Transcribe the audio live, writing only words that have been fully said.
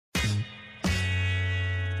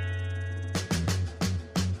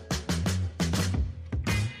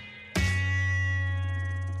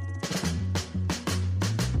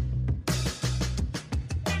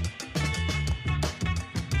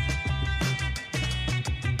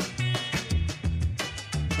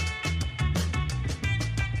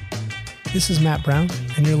This is Matt Brown,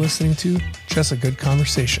 and you're listening to Just a Good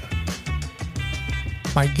Conversation.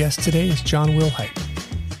 My guest today is John Wilhite,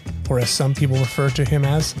 or as some people refer to him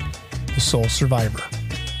as, the Soul Survivor.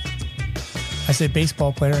 As a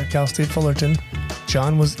baseball player at Cal State Fullerton,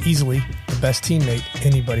 John was easily the best teammate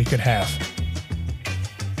anybody could have.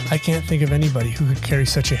 I can't think of anybody who could carry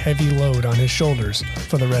such a heavy load on his shoulders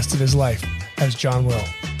for the rest of his life as John will.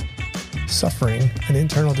 Suffering an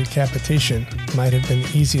internal decapitation might have been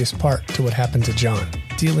the easiest part to what happened to John.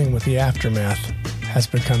 Dealing with the aftermath has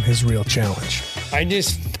become his real challenge. I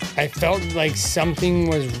felt like something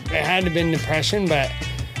was, it had to have been depression, but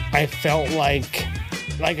I felt like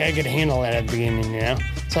I could handle it at the beginning, you know?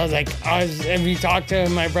 So I was like, if you talk to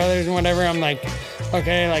my brothers and whatever, I'm like,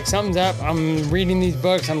 okay, like something's up. I'm reading these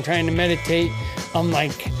books. I'm trying to meditate. I'm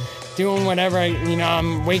like doing whatever.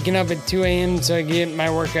 I'm waking up at 2 a.m. so I get my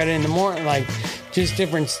workout in the morning, like just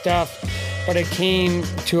different stuff. But it came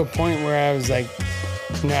to a point where I was like,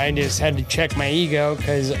 I just had to check my ego,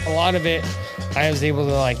 because a lot of it I was able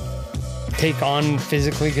to like take on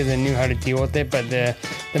physically because I knew how to deal with it. But the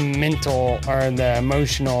mental or the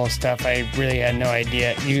emotional stuff, I really had no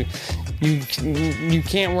idea. You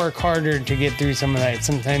can't work harder to get through some of that.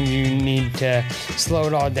 Sometimes you need to slow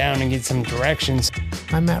it all down and get some directions.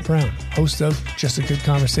 I'm Matt Brown, host of Just a Good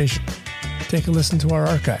Conversation. Take a listen to our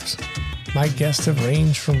archives. My guests have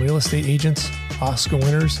ranged from real estate agents, Oscar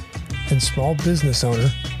winners, and small business owner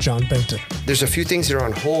John Benton. There's a few things that are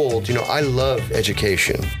on hold. I love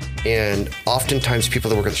education. And oftentimes people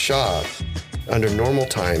that work at the shop, under normal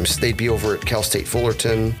times, they'd be over at Cal State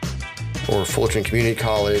Fullerton or Fullerton Community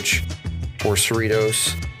College or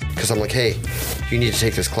Cerritos, because I'm like, hey, you need to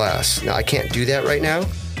take this class. Now, I can't do that right now,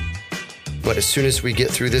 but as soon as we get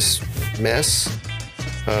through this mess,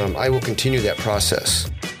 I will continue that process.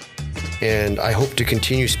 And I hope to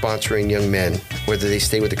continue sponsoring young men, whether they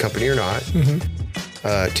stay with the company or not,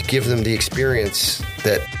 to give them the experience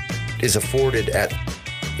that is afforded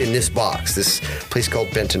in this box, this place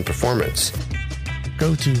called Benton Performance.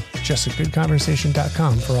 Go to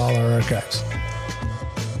justagoodconversation.com for all our archives.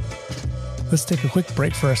 Let's take a quick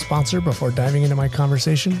break for our sponsor before diving into my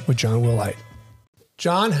conversation with John Wilhite.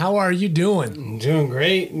 John, how are you doing? I'm doing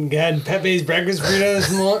great. Got Pepe's breakfast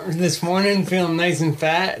burritos this morning, feeling nice and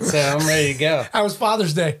fat, so I'm ready to go. How was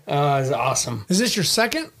Father's Day? Oh, it was awesome. Is this your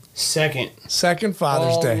second? Second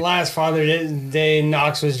Father's Day. Last Father's Day,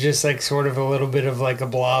 Knox was just like sort of a little bit of like a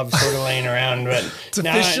blob sort of laying around, but it's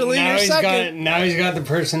officially your second. Now he's got the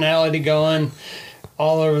personality going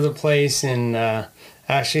all over the place, and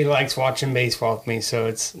actually likes watching baseball with me, so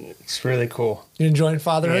it's really cool. You enjoying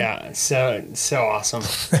fatherhood? Yeah, so awesome.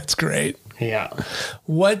 That's great. Yeah.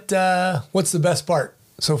 What's the best part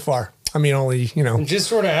so far? I mean, only, just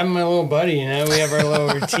sort of having my little buddy, we have our little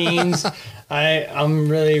routines. I'm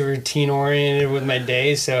really routine oriented with my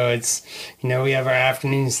day, so it's, we have our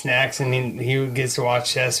afternoon snacks, and he gets to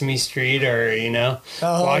watch Sesame Street or,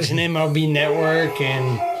 watching MLB Network,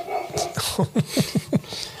 and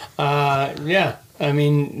yeah. I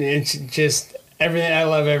mean, it's just everything. I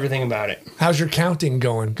love everything about it. How's your counting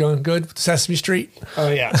going? Going good with Sesame Street?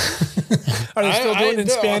 Oh yeah. Are they still doing it in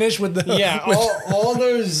Spanish with the? Yeah, all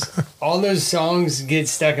those songs get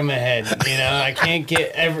stuck in my head. I can't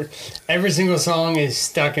get every single song is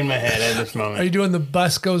stuck in my head at this moment. Are you doing the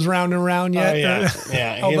bus goes round and round yet? Oh yeah,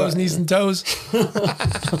 yeah. Elbows, knees, and toes.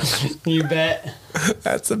 You bet.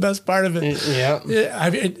 That's the best part of it. Yeah.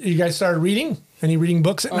 Have you guys started reading? Any reading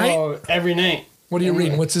books at night? Oh, every night. What are you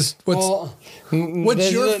reading? What's your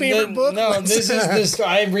favorite book? No, this is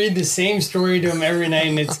I read the same story to him every night,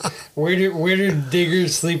 and it's where do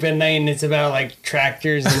diggers sleep at night, and it's about like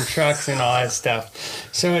tractors and trucks and all that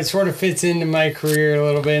stuff. So it sort of fits into my career a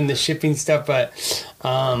little bit in the shipping stuff, but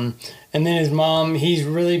and then his mom, he's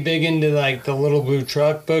really big into like the Little Blue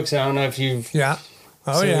Truck books. I don't know if you've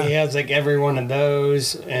Oh, yeah. He has like every one of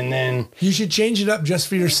those, and then you should change it up just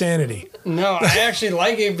for your sanity. No, I actually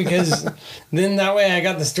like it because then that way I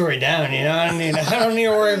got the story down. I don't need to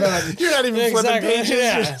worry about. You're not even flipping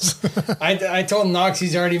pages. Yeah. I told Knox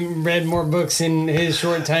he's already read more books in his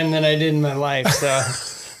short time than I did in my life. So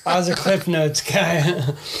I was a Cliff Notes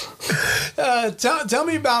guy. Tell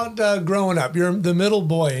me about growing up. You're the middle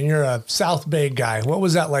boy, and you're a South Bay guy. What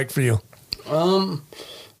was that like for you?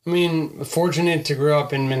 I mean, fortunate to grow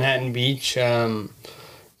up in Manhattan Beach.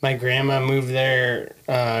 My grandma moved there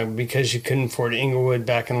because she couldn't afford Inglewood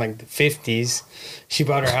back in like the 50s. She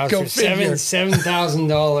bought her house for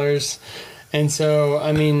 $7,000. And so,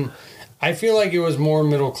 I mean, I feel like it was more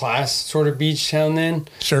middle class sort of beach town then.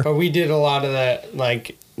 Sure. But we did a lot of that,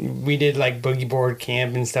 like we did like boogie board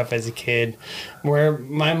camp and stuff as a kid, where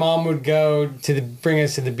my mom would go bring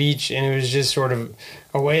us to the beach, and it was just sort of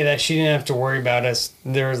a way that she didn't have to worry about us.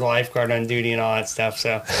 There was a lifeguard on duty and all that stuff.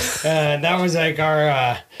 So that was like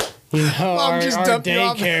our our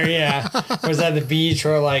daycare, was at the beach,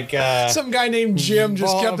 or like some guy named Jim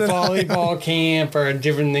just kept it volleyball camp or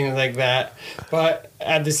different things like that. But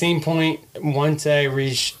at the same point, once I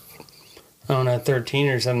reached, I don't know, 13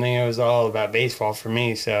 or something, it was all about baseball for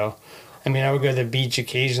me. So, I mean, I would go to the beach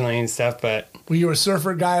occasionally and stuff, but were you a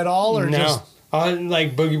surfer guy at all, or no? Just... I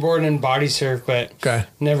like boogie board and body surf, but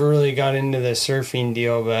never really got into the surfing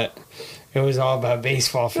deal. But it was all about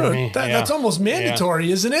baseball for me. That's almost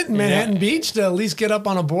mandatory, isn't it? In Manhattan Beach to at least get up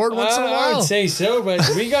on a board once in a while. I would say so, but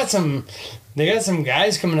they got some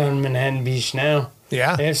guys coming out of Manhattan Beach now.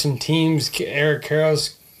 Yeah. They have some teams. Eric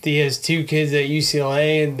Carroll's, he has 2 kids at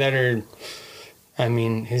UCLA that are, I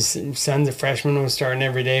mean, his son's a freshman, was starting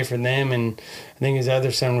every day for them, and I think his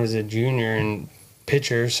other son was a junior and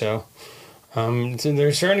pitcher, so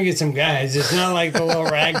they're starting to get some guys. It's not like the little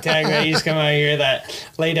ragtag that used to come out here that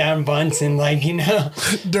lay down bunts and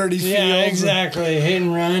dirty fields. Yeah, exactly. Hit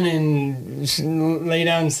and run and lay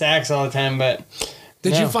down sacks all the time. But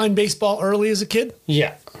did you find baseball early as a kid?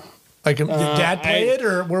 Yeah. Like, did Dad play it,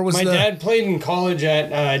 or where was my dad played in college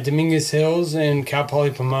at Dominguez Hills and Cal Poly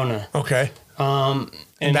Pomona. Okay. And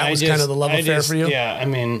that was kind of the love affair for you? Yeah, I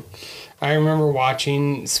mean, I remember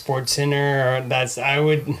watching SportsCenter, and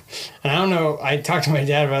I don't know, I talked to my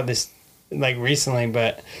dad about this like recently,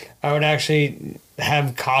 but I would actually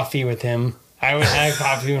have coffee with him. I would have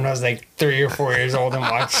coffee when I was like 3 or 4 years old and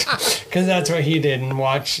watch, because that's what he did, and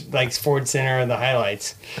watch like SportsCenter or the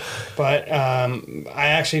highlights. But I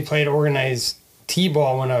actually played organized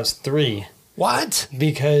T-ball when I was 3. What?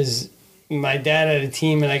 Because my dad had a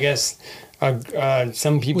team, and I guess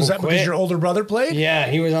some people was that quit. Because your older brother played? Yeah,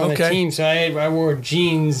 he was on the team, so I wore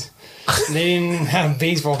jeans. They didn't have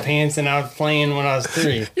baseball pants, and I was playing when I was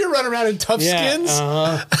 3. You're running around in tough skins?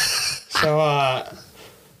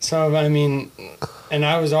 So I mean, and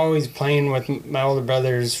I was always playing with my older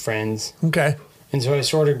brother's friends. Okay. And so I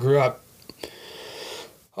sort of grew up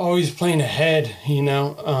always playing ahead,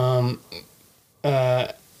 I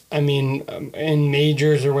mean, in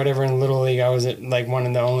majors or whatever in Little League, I was like one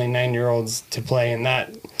of the only 9-year-olds to play in that.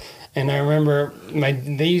 And I remember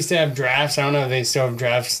they used to have drafts. I don't know if they still have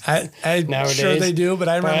drafts I'm nowadays. Sure they do, but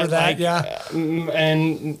I remember that,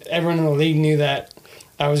 And everyone in the league knew that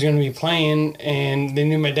I was going to be playing, and they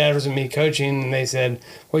knew my dad was going to be coaching, and they said,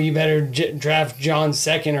 well, you better draft John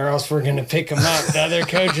second, or else we're going to pick him up. The other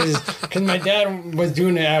coaches, because my dad was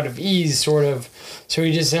doing it out of ease, sort of, so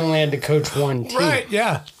he just only had to coach one team. Right,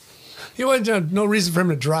 yeah. He wasn't no reason for him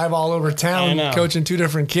to drive all over town coaching 2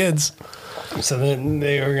 different kids. So then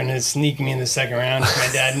they were going to sneak me in the second round if my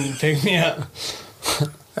dad didn't pick me up.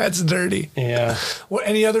 That's dirty. Yeah. What?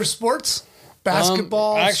 Any other sports?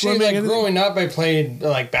 Basketball, actually, swimming? Growing up, I played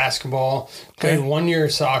like basketball. Played 1 year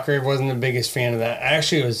of soccer. Wasn't the biggest fan of that. I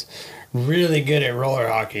actually was really good at roller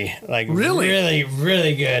hockey. Like really,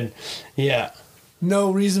 really good. Yeah.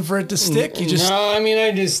 No reason for it to stick. You just no. I mean,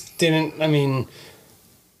 I just didn't. I mean,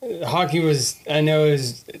 hockey was. I know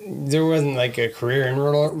there wasn't like a career in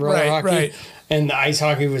roller hockey. Right. And the ice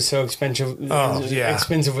hockey was so expensive. Oh, yeah.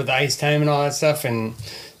 Expensive with ice time and all that stuff, and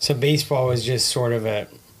so baseball was just sort of a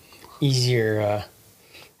easier,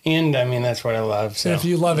 and I mean that's what I love. So if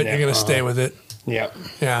you love it, you're gonna stay with it. Yeah.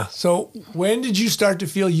 Yeah. So when did you start to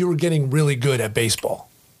feel you were getting really good at baseball?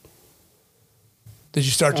 Did you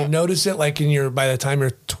start to notice it like by the time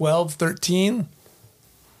you're 12, 13?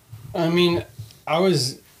 I mean, I would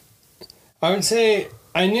say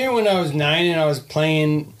I knew when I was 9 and I was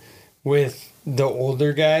playing with the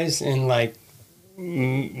older guys and like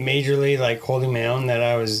majorly like holding my own that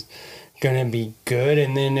I was gonna be good.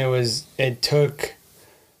 And then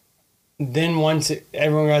then once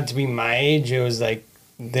everyone got to be my age, it was like,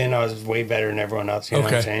 then I was way better than everyone else. You know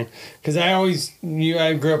what I'm saying? Because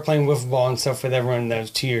I grew up playing wiffle ball and stuff with everyone that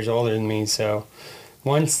was 2 years older than me. So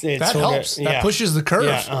once it that helps. That pushes the curve.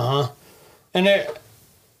 Yeah. And I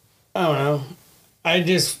don't know. I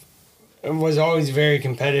just was always very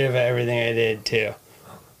competitive at everything I did too,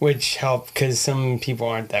 which helped because some people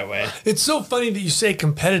aren't that way. It's so funny that you say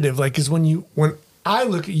competitive, like, because when I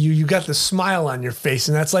look at you, you got the smile on your face,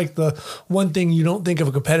 and that's like the one thing you don't think of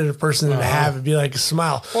a competitive person to have. It'd be like a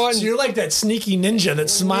smile. Well, so you're like that sneaky ninja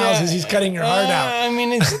that smiles as he's cutting your heart out. I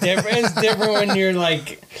mean, it's different. It's different when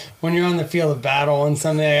you're on the field of battle and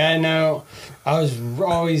something. I know I've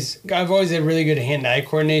always had really good hand-eye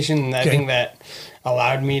coordination, and I think that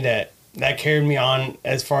allowed me to that carried me on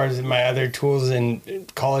as far as my other tools in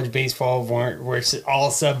college baseball were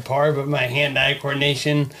all subpar, but my hand-eye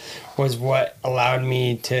coordination was what allowed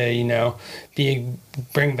me to, you know,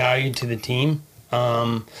 bring value to the team.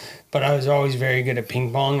 But I was always very good at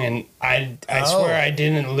ping pong, and I swear I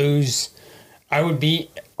didn't lose. I would beat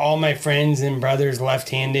all my friends and brothers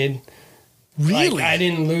left-handed. Really? Like, I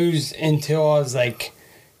didn't lose until I was like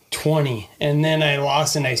 20, and then I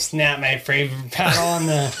lost and I snapped my favorite paddle on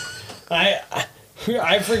the.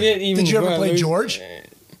 I forget even. Did you ever play George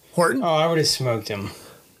Horton? Oh, I would have smoked him.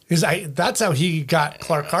 That's how he got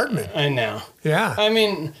Clark Hardman. I know. Yeah. I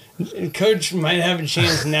mean, Coach might have a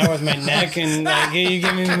chance now with my neck and like, you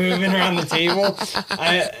get me moving around the table.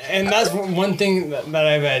 And that's one thing that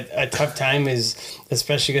I've had a tough time is,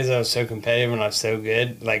 especially because I was so competitive and I was so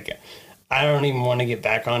good. Like, I don't even want to get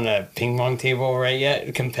back on a ping pong table right yet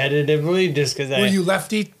competitively, just because Were you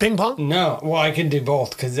lefty ping pong? No, well, I could do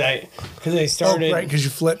both because I started right, because you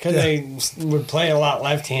flipped. because I would play a lot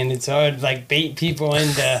left-handed, so I'd like bait people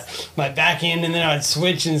into my backhand, and then I'd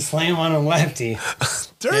switch and slam on a lefty.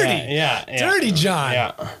 Dirty, yeah, Dirty John.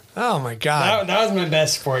 Yeah, Oh my God. that was my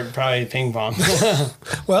best sport, probably ping pong.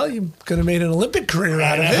 Well, you could have made an Olympic career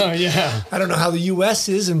out of it. Yeah. I don't know how the U.S.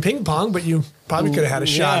 is in ping pong, but you probably could have had a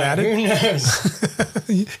shot at it. Who knows?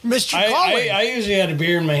 You missed your calling. I usually had a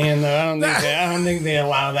beer in my hand though. I don't think they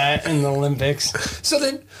allow that in the Olympics. So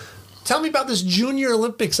then, tell me about this Junior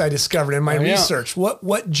Olympics I discovered in my yeah. research.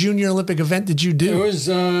 What Junior Olympic event did you do? It was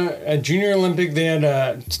a Junior Olympic. They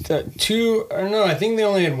had two, or no, I think they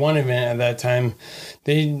only had one event at that time.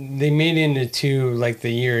 They made it into two like the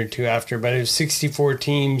year or two after, but it was 64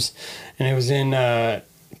 teams, and it was in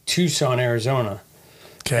Tucson, Arizona.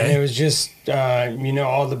 Okay. And it was just,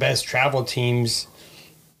 all the best travel teams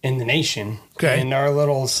in the nation. Okay. And our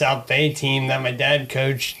little South Bay team that my dad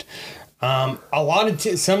coached, a lot of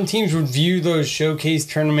some teams would view those showcase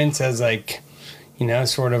tournaments as like,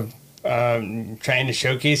 sort of trying to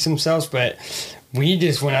showcase themselves, but we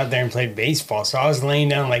just went out there and played baseball. So I was laying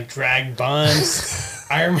down like drag bunts.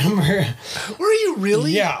 I remember. Were you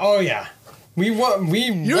really? Yeah. Oh yeah. You were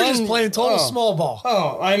just playing total small ball.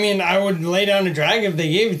 Oh, I mean, I would lay down a drag if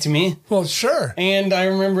they gave it to me. Well, sure. And I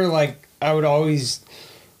remember, like, I would always,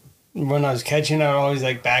 when I was catching, I would always,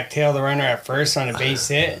 like, backtail the runner at first on a base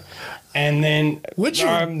hit. And then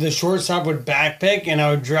the shortstop would backpick, and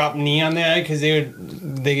I would drop knee on the eye because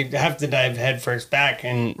they'd have to dive head first back.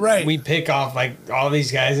 And we pick off, like, all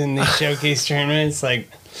these guys in these showcase tournaments. Like,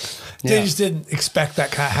 They just didn't expect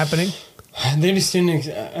that kind of happening? They just didn't.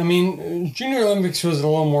 I mean, Junior Olympics was a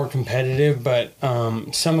little more competitive, but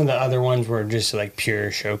some of the other ones were just like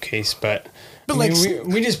pure showcase. But like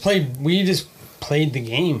we just played the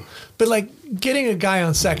game. But like getting a guy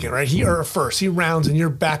on second, right? Or first, he rounds and you're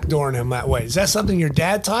backdooring him that way. Is that something your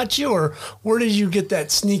dad taught you, or where did you get that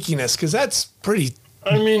sneakiness? Because that's pretty.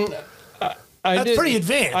 I mean. That's pretty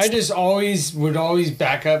advanced. I just would always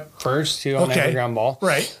back up first too on every ground ball.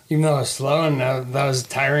 Right. Even though I was slow and that was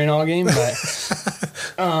tiring all game, but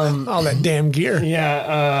all that damn gear.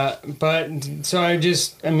 Yeah. But so I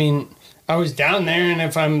was down there, and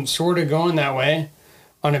if I'm sort of going that way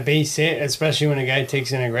on a base hit, especially when a guy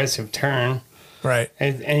takes an aggressive turn. Right.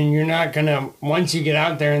 And you're not gonna, once you get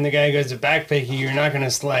out there and the guy goes to backpick you, you're not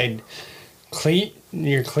gonna slide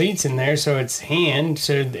your cleats in there, so it's hand,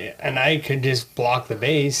 and I could just block the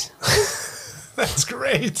base. That's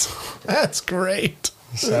great. That's great.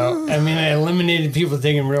 So, I mean, I eliminated people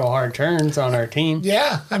taking real hard turns on our team.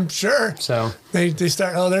 Yeah, I'm sure. So they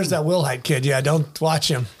start, there's that Wilhite kid. Yeah, don't watch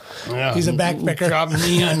him. Yeah, he's a backpicker. Drop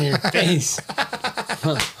me on your face.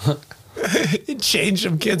 You changed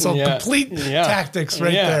them kids on complete tactics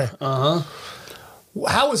right there. Uh-huh.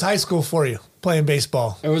 How was high school for you, playing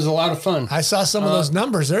baseball? It was a lot of fun. I saw some of those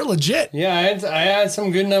numbers. They're legit. Yeah, I had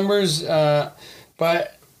some good numbers,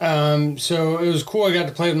 but so it was cool. I got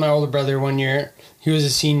to play with my older brother one year. He was a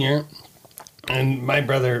senior, and my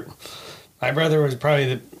brother was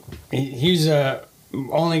probably he's the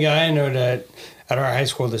only guy I know at our high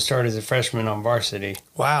school to start as a freshman on varsity.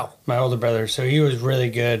 Wow. My older brother. So he was really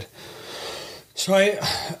good. So I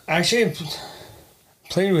actually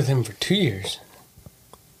played with him for 2 years.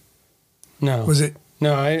 No. Was it?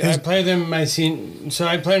 No, I played them my senior. So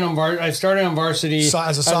I played on I started on varsity as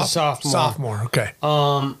a sophomore. Sophomore, okay.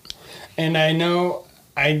 And I know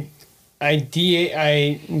I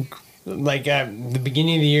like at the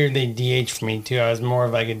beginning of the year they DH'd me too. I was more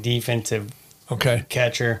of like a defensive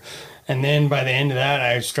catcher, and then by the end of that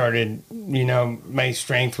I started. My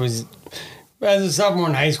strength was. As a sophomore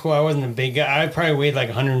in high school, I wasn't a big guy. I probably weighed like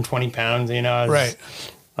 120 pounds. I was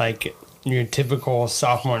like your typical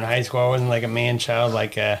sophomore in high school. I wasn't like a man child,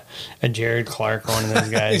 like a Jared Clark, one of those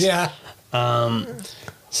guys. Yeah.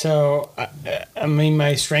 So, I mean,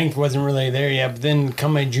 my strength wasn't really there yet. But then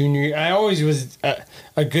come my junior year, I always was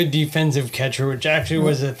a good defensive catcher, which actually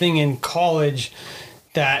was a thing in college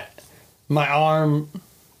that my arm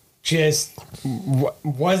just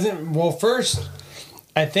wasn't. Well, first,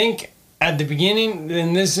 I think at the beginning,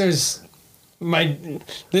 and this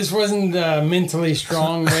wasn't the mentally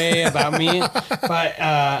strong way about me,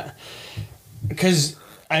 but because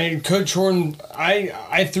Coach Horton,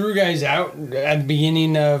 I threw guys out at the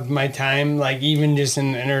beginning of my time, like even just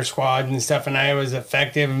in the inter squad and stuff, and I was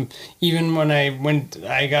effective. Even when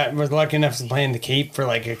was lucky enough to play in the Cape for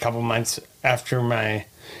like a couple months after my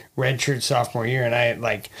redshirt sophomore year, and I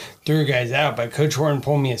like threw guys out. But Coach Horton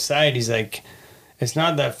pulled me aside. He's like, it's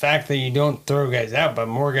not the fact that you don't throw guys out, but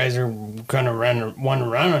more guys are gonna want to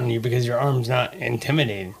run on you because your arm's not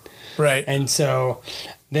intimidating. Right. And so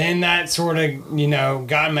then that sort of,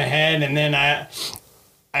 got in my head, and then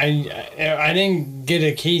I didn't get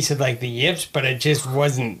a case of like the yips, but it just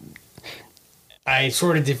wasn't. I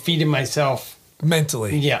sort of defeated myself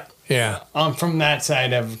mentally. Yeah. Yeah. From that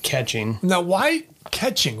side of catching. Now, why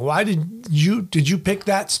catching? Why did you pick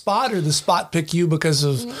that spot, or the spot pick you because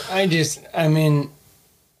of? I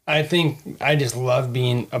think I just love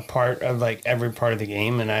being a part of like every part of the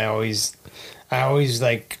game, and I always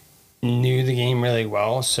like knew the game really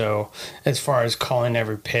well. So as far as calling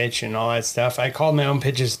every pitch and all that stuff, I called my own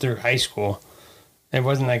pitches through high school. It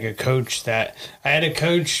wasn't like a coach that I had a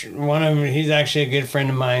coach. One of them, he's actually a good friend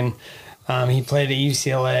of mine. He played at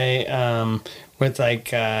UCLA with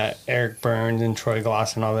like Eric Burns and Troy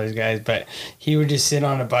Gloss and all those guys. But he would just sit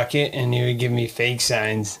on a bucket and he would give me fake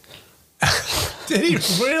signs. Did he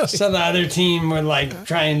really? So the other team would like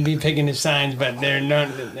try and be picking his signs, but they're not.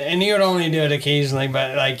 And he would only do it occasionally,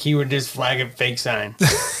 but like he would just flag a fake sign.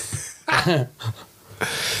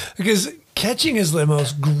 Because catching is the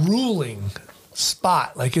most grueling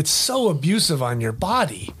spot. Like it's so abusive on your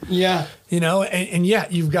body. Yeah. And yeah,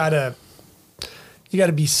 you got to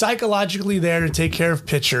be psychologically there to take care of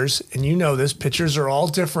pitchers. And this, pitchers are all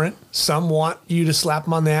different. Some want you to slap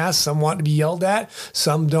them on the ass. Some want to be yelled at.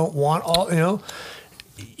 Some don't want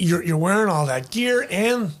you're wearing all that gear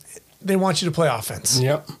and they want you to play offense.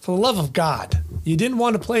 Yep. For the love of God. You didn't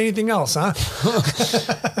want to play anything else, huh?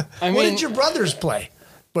 What did your brothers play?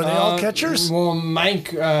 Were they all catchers? Well,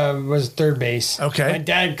 Mike was third base. Okay. My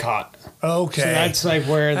dad caught. Okay. So that's like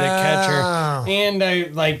where the catcher. And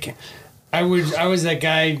I was that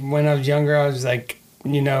guy when I was younger. I was like,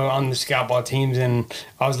 on the scout ball teams, and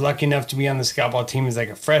I was lucky enough to be on the scout ball team as like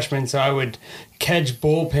a freshman. So I would catch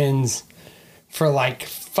bullpens for like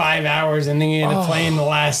 5 hours, and then you had to play in the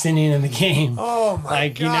last inning of the game. Oh my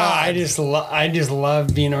God! I just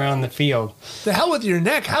love being around the field. The hell with your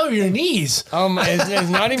neck? How are your knees? Oh my! It's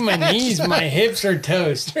not even my knees. My hips are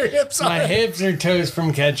toast. Your hips are. My hips are toast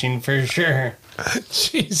from catching for sure.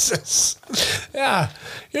 Jesus. Yeah,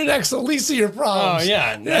 your neck's the least of your problems. Oh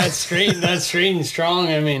yeah, that's straight. That's straight and strong.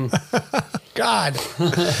 I mean, God.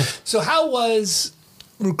 So how was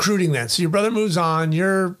recruiting then? So your brother moves on.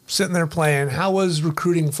 You're sitting there playing. How was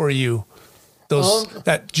recruiting for you?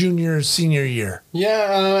 That junior, senior year.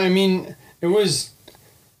 Yeah, it was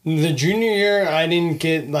the junior year. I didn't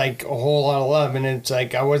get like a whole lot of love, and it's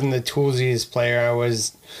like I wasn't the toolsiest player. I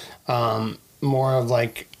was more of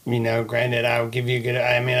like. Granted, I would give you a good.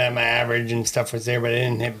 My average and stuff was there, but I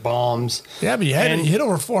didn't hit bombs. Yeah, but you hit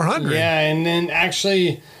over 400. Yeah, and then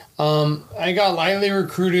actually, I got lightly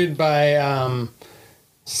recruited by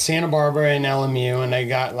Santa Barbara and LMU, and I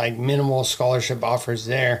got like minimal scholarship offers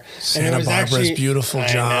there. Santa Barbara's beautiful,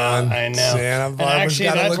 John. I know. Santa Barbara's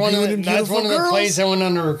got a lagoon and beautiful girls. That's one of the places I went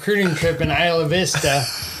on a recruiting trip in Isla Vista.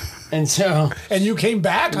 And you came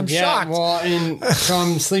back? I'm shocked. Well, and so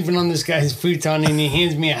I'm sleeping on this guy's futon, and he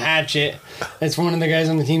hands me a hatchet. That's one of the guys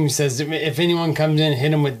on the team who says, if anyone comes in,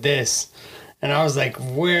 hit him with this. And I was like,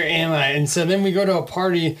 where am I? And so then we go to a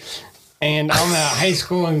party, and I'm at high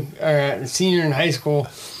school, and senior in high school,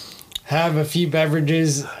 have a few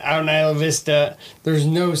beverages out in Isla Vista. There's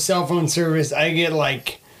no cell phone service. I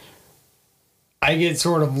get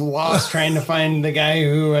sort of lost trying to find the guy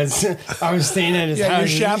who I was staying at his house.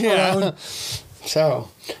 Your chaperone. Yeah. So,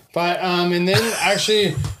 but and then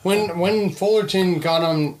actually when Fullerton got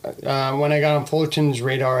on when I got on Fullerton's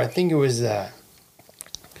radar, I think it was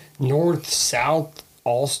North-South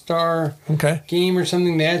All-Star game or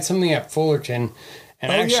something. They had something at Fullerton,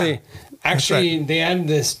 and actually they had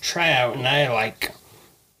this tryout, and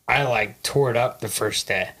I tore it up the first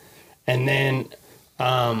day, and then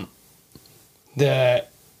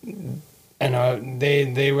and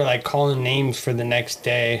they were like calling names for the next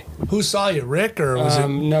day. Who saw you, Rick, or was it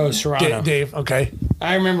No, Serrano. Dave? Okay.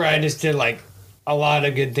 I remember I just did like a lot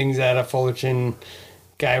of good things at a Fullerton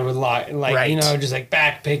guy with Right. just like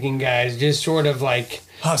back picking guys, just sort of like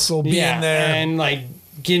Hustle, being there. and like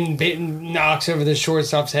getting bitten, knocks over the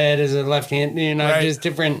shortstop's head as a left hand, Right. just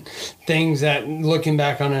different things that looking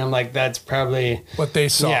back on it, I'm like, that's probably What they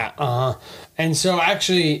saw. yeah. And so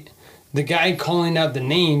actually, the guy calling out the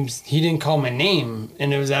names, he didn't call my name,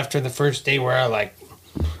 and it was after the first day where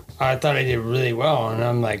I thought I did really well, and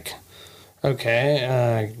I'm like,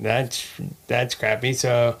 okay, that's crappy.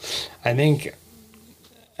 So I think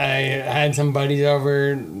I had some buddies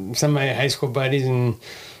over, some of my high school buddies, and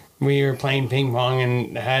we were playing ping pong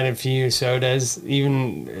and had a few sodas,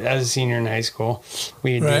 even as a senior in high school.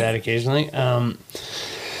 We would do Right. that occasionally.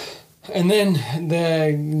 And then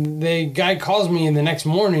the guy calls me the next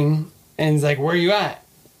morning and he's like, "Where are you at?"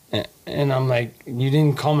 And I'm like, "You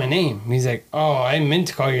didn't call my name." He's like, "Oh, I meant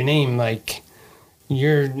to call your name. Like,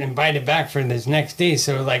 you're invited back for this next day."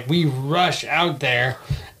 So like we rush out there,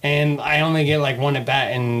 and I only get like one at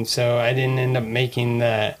bat, and so I didn't end up making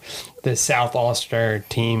the South All-Star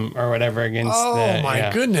team or whatever against Oh the my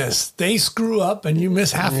goodness! They screw up and you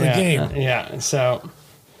miss half the game. Yeah, so,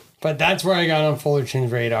 but that's where I got on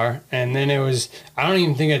Fullerton's radar. And then it was, I don't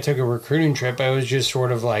even think I took a recruiting trip. I was just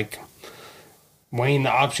sort of like weighing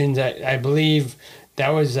the options. I believe that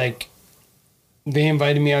was like, they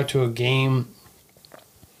invited me out to a game.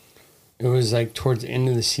 It was like towards the end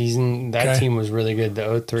of the season. That Okay. team was really good.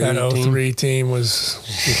 The 03 That team. 03 team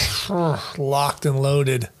was locked and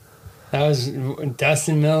loaded. That was,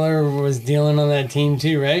 Dustin Miller was dealing on that team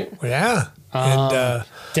too, right? Yeah. And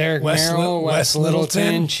Derek Merrill, Wes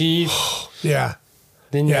Littleton, Chief. yeah.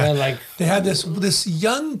 Then you Yeah. had like, They had this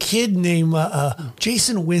young kid named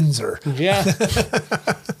Jason Windsor. yeah,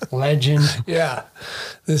 legend. Yeah.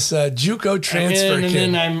 This JUCO transfer and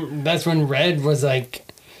kid. then that's when Red was like,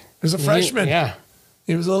 he was a freshman. Yeah,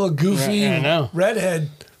 He was a little goofy Yeah, I know. redhead.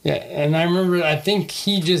 yeah. And I remember, I think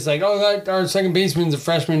he just like, oh, our second baseman's a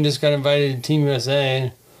freshman, just got invited to Team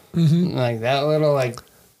USA. Mm-hmm. Like that little like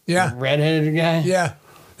Yeah. redheaded guy. Yeah.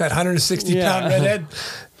 That 160 Yeah. pound redhead.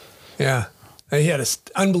 Yeah. And he had an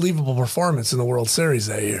unbelievable performance in the World Series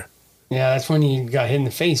that year. Yeah, that's when he got hit in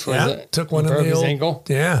the face. Was Yeah. it? Took one He in broke the his old ankle.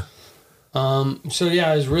 Yeah. So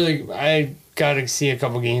yeah, I got to see a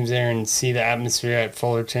couple games there and see the atmosphere at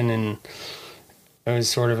Fullerton, and it was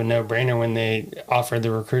sort of a no-brainer when they offered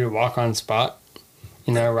the recruited walk-on spot,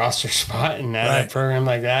 a roster spot, and at Right. a program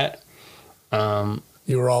like that.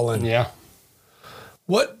 You were all in. Yeah.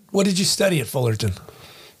 What did you study at Fullerton?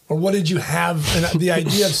 Or what did you have the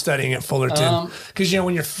idea of studying at Fullerton? Because,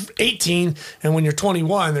 when you're 18 and when you're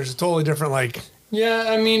 21, there's a totally different, Yeah,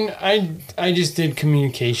 I mean, I just did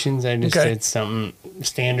communications. I just Okay. did something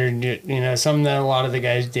standard, something that a lot of the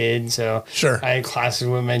guys did. So Sure. I had classes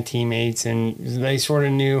with my teammates, and they sort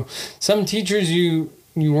of knew. Some teachers you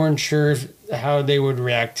weren't sure how they would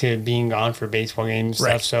react to being gone for baseball games and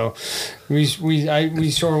Right. stuff. So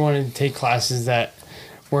we sort of wanted to take classes that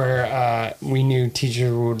where we knew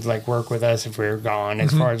teachers would like work with us if we were gone,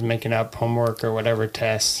 as far as making up homework or whatever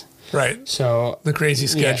tests. right, So the crazy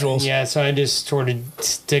schedules. Yeah, so I just sort of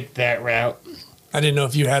stick that route. I didn't know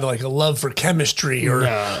if you had a love for chemistry or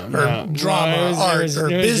No. drama, No, it was- art, it was- or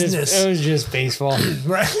it was business. it was just baseball.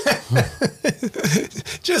 Right.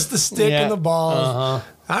 Just the stick Yeah. and the balls.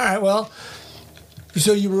 Uh-huh. All right, well,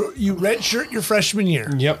 so you redshirt your freshman year.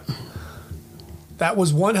 Yep. That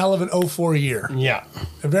was one hell of an 04 year. Yeah.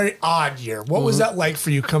 A very odd year. What was that like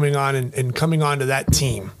for you coming on and coming onto that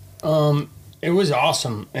team? It was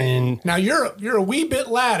awesome. And Now you're a wee bit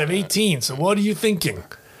lad of 18, so what are you thinking?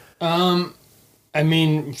 I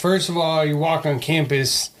mean, first of all, you walk on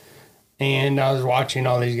campus, and I was watching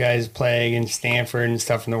all these guys play against Stanford and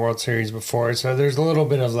stuff in the World Series before. So there's a little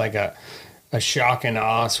bit of like a shock and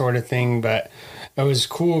awe sort of thing. But it was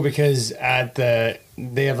cool because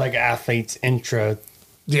they have like athletes intro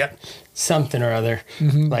Yeah. something or other.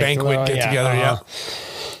 Like Mm-hmm. Banquet get together, yeah.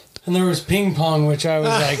 And there was ping pong, which I was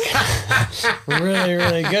like really,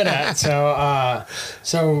 really good at.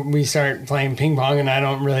 So we start playing ping pong, and I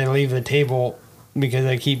don't really leave the table because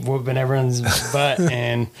I keep whooping everyone's butt.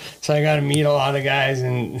 And so I got to meet a lot of guys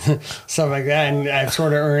and stuff like that. And I've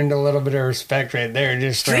sort of earned a little bit of respect right there.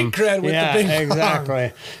 Just Street cred with the ping pong.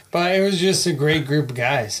 exactly. But it was just a great group of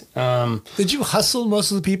guys. Did you hustle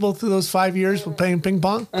most of the people through those 5 years with playing ping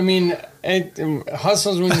pong? I mean, it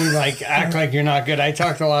hustles when you like act like you're not good. I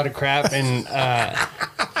talked a lot of crap, and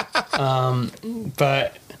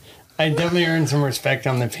but I definitely earned some respect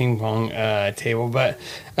on the ping pong table. But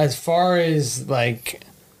as far as like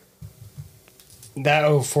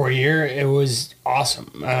that 04 year, it was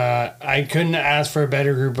awesome. I couldn't ask for a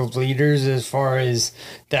better group of leaders as far as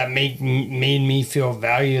that made me feel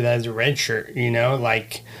valued as a red shirt, you know,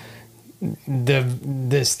 like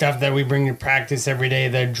the stuff that we bring to practice every day,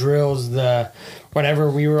 the drills, the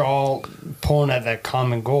whatever, we were all pulling at that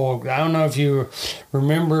common goal. I don't know if you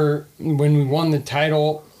remember when we won the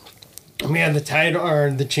title, we had the title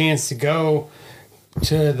or the chance to go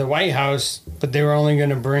to the White House, but they were only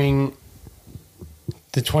going to bring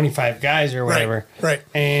the 25 guys or whatever. Right.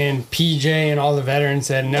 And PJ and all the veterans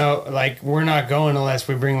said, no, like, we're not going unless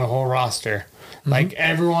we bring the whole roster. Mm-hmm. Like,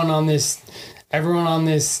 everyone on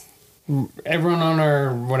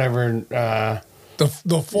our whatever,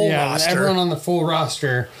 the full roster. Everyone on the full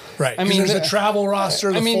roster. Right. I mean, there's a travel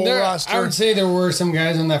roster, full roster. I would say there were some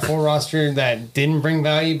guys on that full roster that didn't bring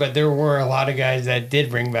value, but there were a lot of guys that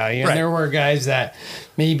did bring value. And there were guys that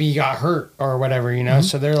maybe got hurt or whatever, you know? Mm-hmm.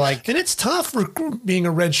 So they're like... And it's tough for being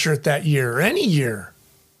a red shirt that year or any year,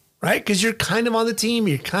 right? Because you're kind of on the team,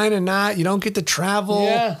 you're kind of not. You don't get to travel.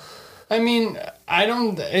 Yeah. I mean,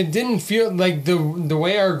 it didn't feel like the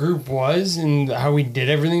way our group was and how we did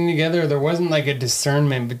everything together, there wasn't like a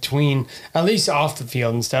discernment between, at least off the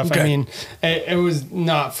field and stuff. Okay. I mean, it was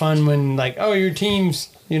not fun when like, oh, your team's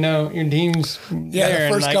there. The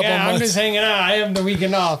first like, couple months. I'm just hanging out. I have the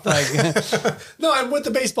weekend off. Like, no, I'm with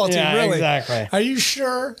the baseball team, yeah, really. Exactly. Are you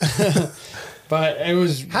sure? But it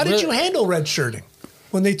was... How did you handle red shirting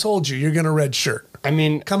when they told you you're going to red shirt? I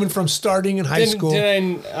mean, coming from starting in high school,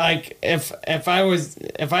 did I like if I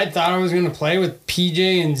thought I was gonna play with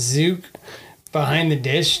PJ and Zook behind the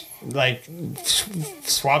dish, like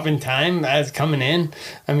swapping time as coming in?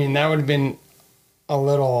 I mean, that would have been a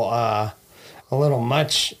little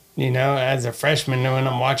much, you know, as a freshman when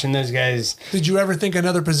I'm watching those guys. Did you ever think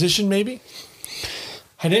another position, maybe?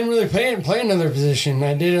 I didn't really play another position.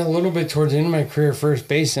 I did a little bit towards the end of my career, first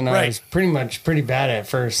base, and I was pretty bad at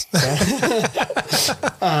first. So.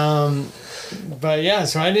 But yeah,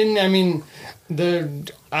 so I didn't. I mean,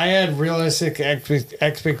 I had realistic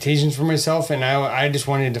expectations for myself, and I just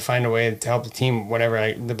wanted to find a way to help the team,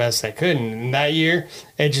 the best I could. And that year,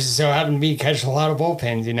 it just so happened to be catch a lot of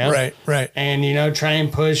bullpens, you know. Right. And you know, try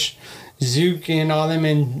and push Zook and all them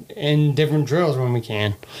in different drills when we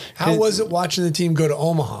can. How was it watching the team go to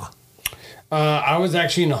Omaha? I was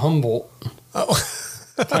actually in Humboldt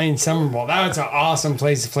playing summer ball. That was an awesome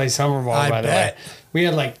place to play summer ball, by the way. We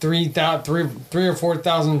had like 3,000 or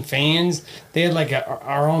 4,000 fans. They had like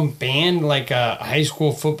our own band, like a high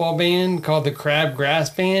school football band called the Crab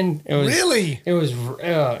Grass Band. It was really. It was.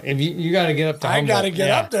 If you got to get up to Humboldt. I got to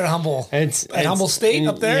get up there, Humboldt. It's Humboldt State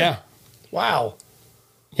up there. Yeah. Wow.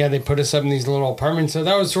 Yeah, they put us up in these little apartments. So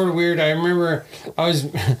that was sort of weird. I remember I was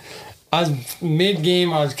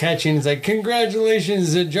mid-game, I was catching. It's like,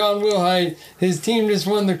 congratulations to John Wilhite. His team just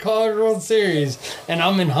won the College World Series. And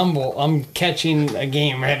I'm in Humboldt. I'm catching a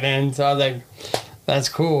game right then. So I was like, that's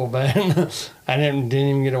cool. But I didn't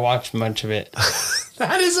even get to watch much of it.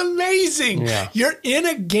 That is amazing. Yeah. You're in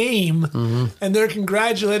a game, and they're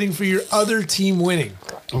congratulating for your other team winning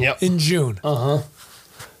in June. Uh-huh.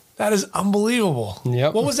 That is unbelievable.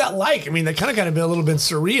 Yep. What was that like? I mean, that kind of been a little bit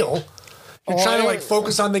surreal. You're trying to like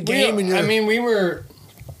focus on the game, we were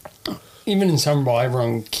even in summer ball.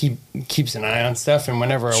 Everyone keeps an eye on stuff, and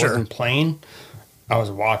whenever I wasn't playing, I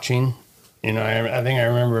was watching. You know, I think I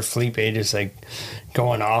remember Felipe just like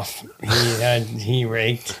going off. He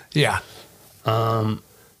raked. Yeah.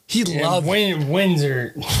 He loved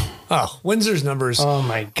Windsor. Oh, Windsor's numbers. Oh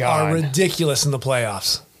my God, are ridiculous in the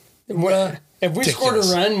playoffs. If we scored a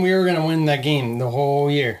run, we were going to win that game the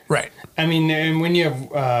whole year. Right. I mean, and when you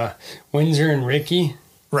have Windsor and Ricky.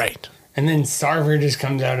 Right. And then Sarver just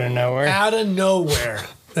comes out of nowhere. Out of nowhere.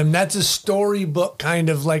 And that's a storybook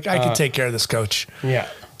kind of like, I could take care of this, coach. Yeah.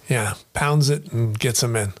 Yeah. Pounds it and gets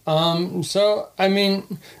him in. So, I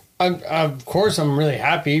mean, of course, I'm really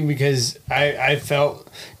happy because I felt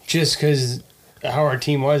just because how our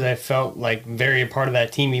team was, I felt like very a part of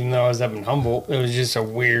that team, even though I was up in Humboldt. It was just a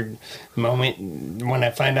weird moment when I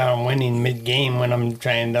find out I'm winning mid-game when I'm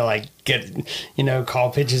trying to like get,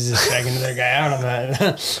 call pitches to second to their guy out of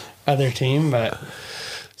that other team. But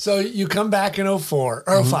so you come back in 04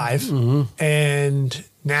 or 05, and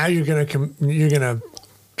now you're gonna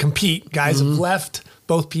compete. Guys have left.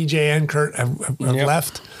 Both PJ and Kurt have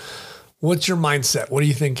left. What's your mindset? What are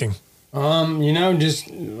you thinking? Just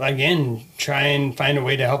again, try and find a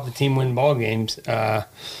way to help the team win ball games.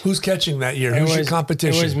 Who's catching that year? Who's your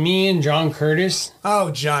competition? It was me and John Curtis.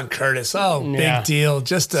 Oh, John Curtis. Oh, big deal.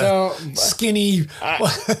 Just a skinny.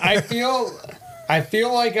 I I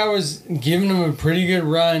feel like I was giving him a pretty good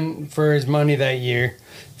run for his money that year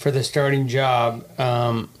for the starting job.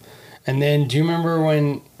 And then, do you remember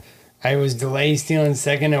when I was delayed stealing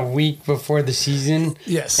second a week before the season?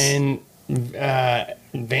 Yes. And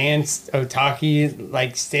Vance Otaki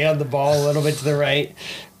like sailed the ball a little bit to the right.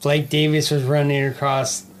 Blake Davis was running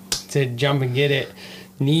across to jump and get it.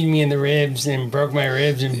 Kneed me in the ribs and broke my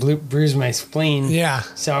ribs and bruised my spleen. Yeah.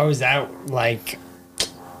 So I was out like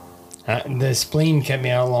the spleen kept me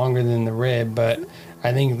out longer than the rib, but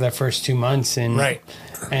I think the first 2 months and Right.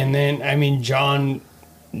 And then I mean John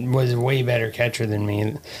was a way better catcher than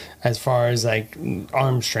me as far as like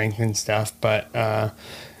arm strength and stuff, but that's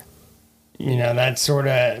sort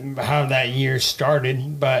of how that year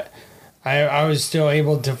started. But I was still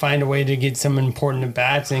able to find a way to get some important at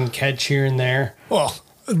bats and catch here and there. Well,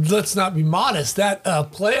 let's not be modest. That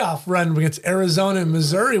playoff run against Arizona and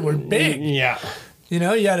Missouri were big. Yeah. You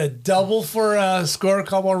know, you had a double for score a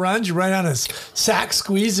couple of runs. You ran out a sack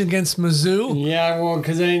squeeze against Mizzou. Yeah, well,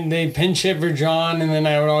 because they pinch hit for John, and then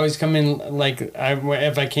I would always come in,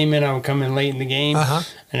 if I came in, I would come in late in the game. Uh-huh.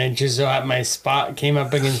 And it just so happened my spot came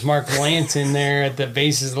up against Mark Lance in there at the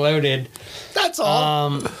bases loaded. That's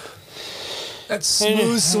all. That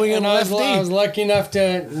smooth swinging and lefty. I was lucky enough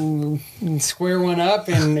to square one up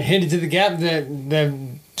and hit it to the gap. The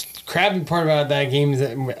crappy part about that game is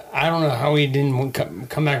that I don't know how we didn't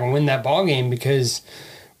come back and win that ball game because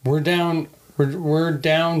we're down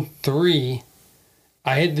 3.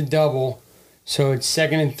 I hit the double, so it's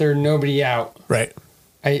second and third, nobody out. Right.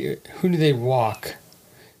 Who do they walk?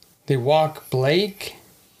 They walk Blake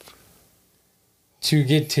to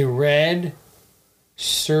get to Red,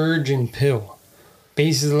 Surge, and Pill.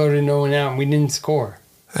 Bases loaded, no one out, and we didn't score.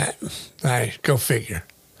 I go figure.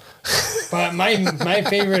 But my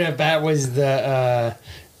favorite at bat was the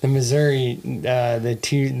Missouri the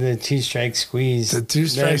two strike squeeze. The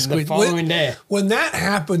 2-strike squeeze. The following day. When that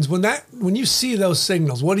happens, when you see those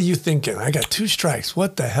signals, what are you thinking? I got 2 strikes.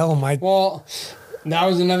 What the hell am I? Well, that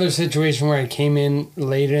was another situation where I came in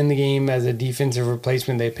later in the game as a defensive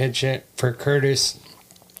replacement. They pitched it for Curtis.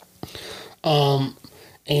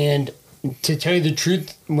 And to tell you the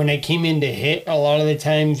truth, when I came in to hit, a lot of the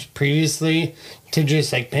times previously to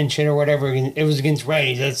just like pinch hit or whatever, it was against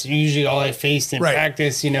righties. That's usually all I faced in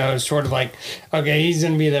practice. Sort of like, okay, he's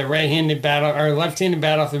going to be the right-handed bat or left-handed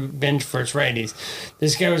bat off the bench for its righties.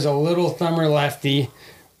 This guy was a little thumber lefty.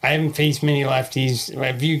 I haven't faced many lefties.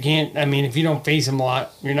 If you don't face them a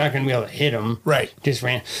lot, you're not going to be able to hit them. Right. Just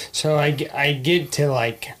ran. So I get to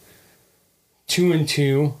like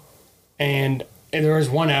 2-2, and there was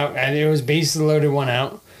one out. It was bases loaded, one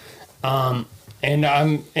out. And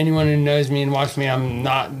anyone who knows me and watched me, I'm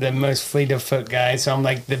not the most fleet of foot guy, so I'm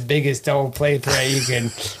like the biggest double play threat you can,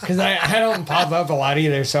 because I don't pop up a lot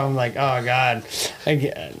either. So I'm like, oh god,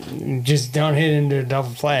 just don't hit into a double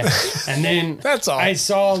play. And then that's all. I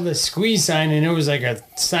saw the squeeze sign, and it was like a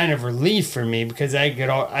sign of relief for me because I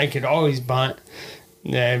could always bunt.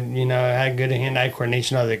 I had good hand-eye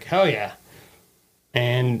coordination. I was like, hell yeah.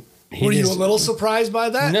 And were you a little surprised by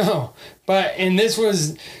that? No, and this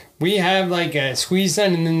was. We have like a squeeze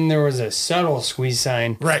sign, and then there was a subtle squeeze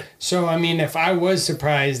sign. Right. So, if I was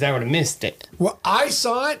surprised, I would have missed it. Well, I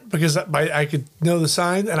saw it because I could know the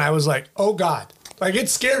sign, and I was like, oh, God. Like, it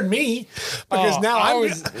scared me because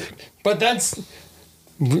But that's...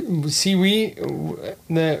 See, we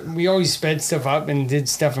always sped stuff up and did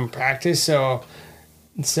stuff in practice, so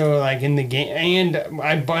like in the game... And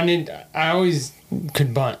I bunted... I always...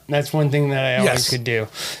 could bunt. That's one thing that I always could do.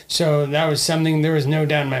 So that was something, there was no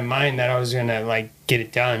doubt in my mind that I was going to get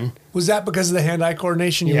it done. Was that because of the hand-eye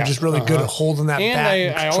coordination? You were just really good at holding that bat.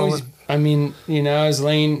 And I always, I was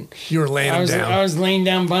laying. You were laying them down. I was laying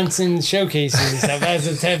down bunts in showcases and stuff. That's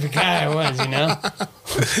the type of guy I was,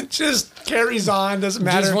 Just carries on, doesn't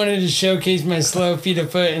matter. Just wanted to showcase my slow feet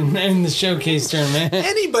of foot in the showcase tournament.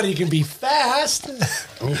 Anybody can be fast.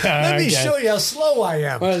 Let me show you how slow I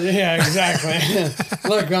am. Well, yeah, exactly.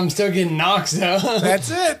 Look, I'm still getting knocks though.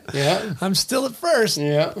 That's it. Yeah. I'm still at first.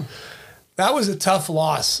 Yeah. That was a tough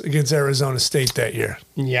loss against Arizona State that year.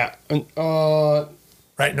 Yeah.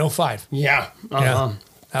 Right, 05. Yeah. Yeah.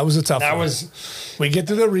 That was a tough one. We get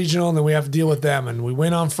to the regional, and then we have to deal with them, and we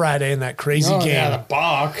win on Friday in that crazy game. Yeah, the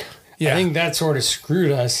balk. Yeah. I think that sort of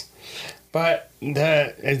screwed us. But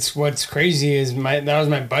what's crazy is that was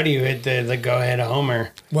my buddy who hit the go-ahead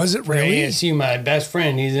homer. Was it really? ASU, my best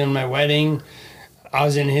friend. He's in my wedding. I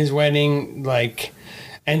was in his wedding,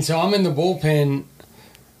 and so I'm in the bullpen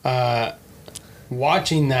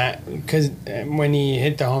watching that because when he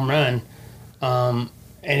hit the home run,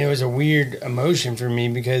 and it was a weird emotion for me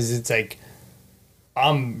because it's like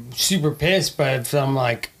I'm super pissed, but if I'm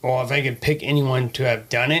like, well, if I could pick anyone to have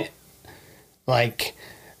done it, like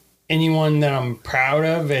anyone that I'm proud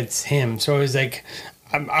of, it's him. So it was like,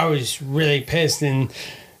 I was really pissed. And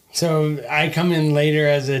so I come in later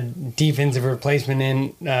as a defensive replacement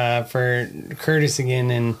in for Curtis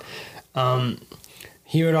again. And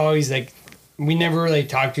he would always like, we never really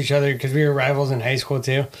talked to each other because we were rivals in high school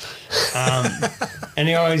too. And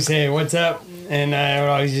he always say, "What's up?" And I would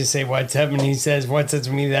always just say, "What's up?" And he says, "What's up?"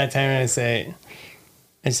 to me that time. And I say,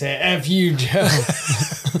 "F you, Joe."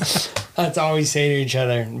 That's all we say to each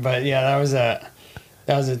other. But yeah, that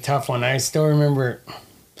was a tough one. I still remember,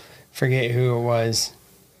 forget who it was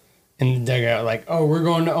in the dugout, like, "Oh, we're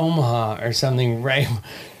going to Omaha" or something, right?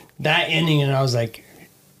 That inning, and I was like,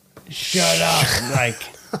 "Shut up!" Like.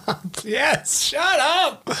 Yes, shut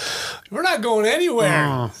up. We're not going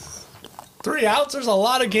anywhere. 3 outs. There's a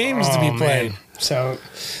lot of games to be played. Man. So,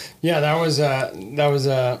 yeah, that was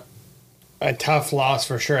a tough loss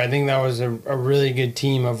for sure. I think that was a really good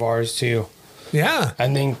team of ours too. Yeah, I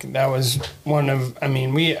think that was one of. I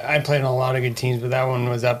mean, I played on a lot of good teams, but that one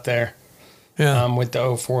was up there. Yeah, with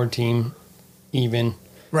the 04 team, even.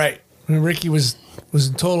 Right. I mean, Ricky was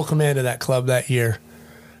in total command of that club that year.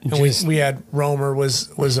 And we had Romer was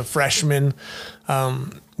a freshman,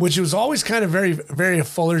 which was always kind of very, very a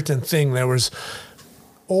Fullerton thing. There was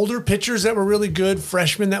older pitchers that were really good,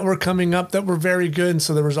 freshmen that were coming up that were very good. And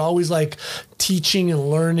so there was always like teaching and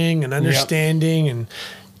learning and understanding and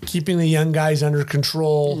keeping the young guys under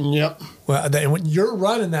control. Yep. Well, and when you're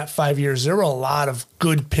running that 5 years, there were a lot of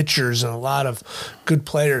good pitchers and a lot of good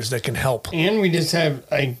players that can help. And we just have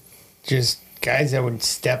guys that would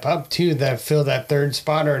step up too, that fill that third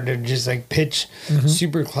spot or to just like pitch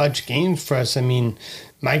super clutch games for us. I mean,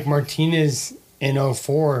 Mike Martinez in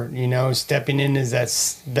 04, stepping in as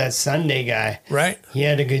that Sunday guy. Right. He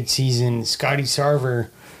had a good season. Scotty Sarver,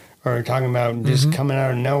 or talking about just coming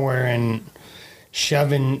out of nowhere and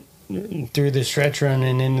shoving through the stretch run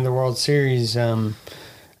and into the World Series. I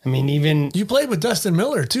mean, even you played with Dustin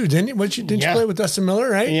Miller too, didn't you? Didn't you play with Dustin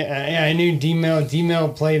Miller, right? Yeah, I knew D-Mill. D-Mill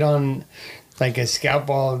played on like a scout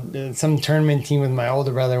ball, some tournament team with my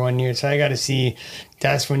older brother one year. So I got to see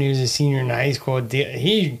Dust when he was a senior in high school.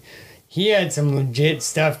 He had some legit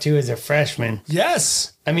stuff too as a freshman.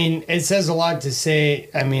 Yes. I mean, it says a lot to say.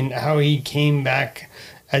 I mean, how he came back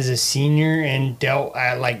as a senior and dealt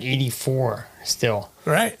at like 84 still.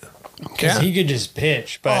 Right. Because he could just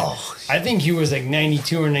pitch. But I think he was like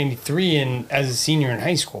 92 or 93 as a senior in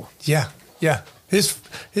high school. Yeah. Yeah.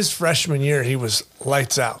 His freshman year, he was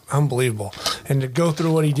lights out, unbelievable. And to go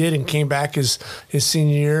through what he did and came back his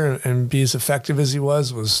senior year and be as effective as he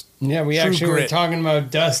was yeah. We actually were talking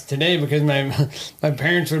about Dust today because my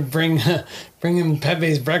parents would bring him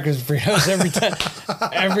Pepe's breakfast burritos every time,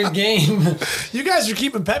 every game. You guys are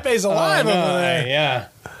keeping Pepe's alive over there. Yeah.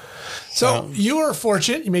 So you were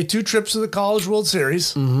fortunate. You made 2 trips to the College World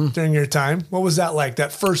Series during your time. What was that like?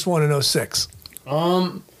 That first one in 06?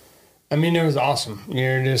 I mean, it was awesome.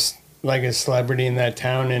 You're just like a celebrity in that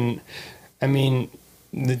town. And, I mean,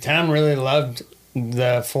 the town really loved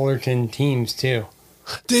the Fullerton teams, too.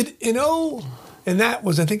 And that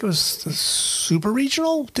was, I think it was the Super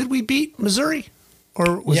Regional. Did we beat Missouri?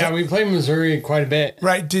 Or we played Missouri quite a bit.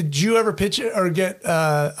 Right. Did you ever pitch it or get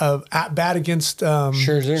a at-bat against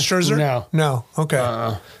Scherzer? No.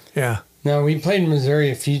 Okay. Yeah. No, we played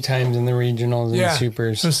Missouri a few times in the regionals and the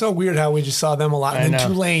supers. It's so weird how we just saw them a lot. And then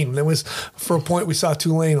Tulane. There was, for a point, we saw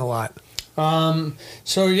Tulane a lot.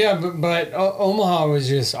 So yeah, but Omaha was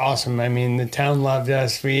just awesome. I mean, the town loved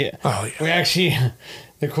us. We actually,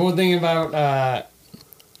 the cool thing about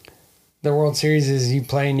the World Series is you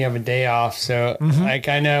play and you have a day off. So like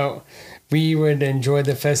I know we would enjoy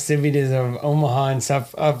the festivities of Omaha and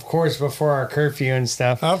stuff, of course, before our curfew and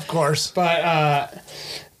stuff. Of course. But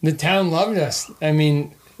the town loved us. I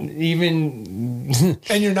mean, even...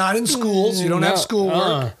 And you're not in schools. You don't have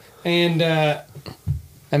schoolwork. And,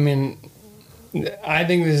 I mean, I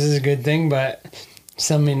think this is a good thing, but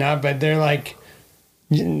some may not. But they're like...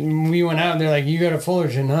 We went out and they're like, you go to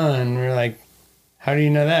Fullerton, huh? And we're like, how do you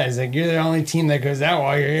know that? He's like, you're the only team that goes out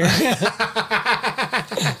while you're here.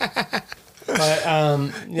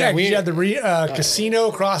 But we had the casino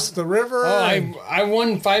across the river. I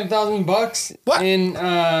won $5,000. What? And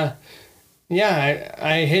I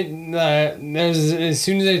hit that was as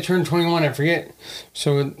soon as I turned 21. I forget.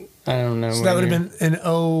 So I don't know. So that would have been in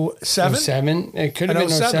 07? 07. It could have been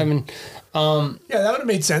 07. That would have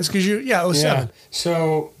made sense because 07. Yeah.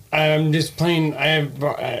 So I'm just playing. I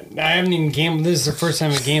haven't even gambled. This is the first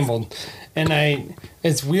time I gambled, and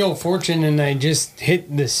it's Wheel of Fortune, and I just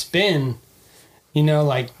hit the spin.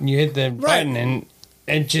 Like you hit the button, and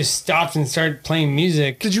it just stopped and started playing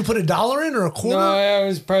music. Did you put $1 in or a quarter? No, it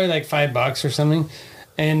was probably like $5 or something.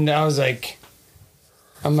 And I was like,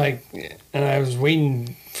 and I was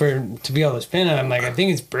waiting for it to be able to spin it. I'm like, I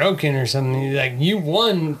think it's broken or something. He's like, you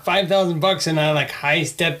won $5,000, and I like high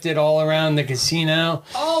stepped it all around the casino.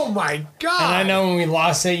 Oh my God. And I know when we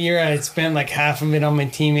lost that year, I spent like half of it on my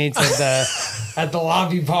teammates at the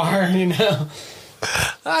lobby bar, you know.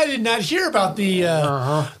 I did not hear about the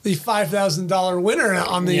 $5,000 winner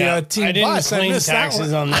on the team I didn't bus. claim I missed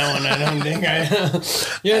taxes that one. on that one. I don't think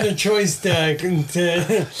you had a choice to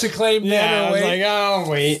To claim yeah. that I or was wait. like, oh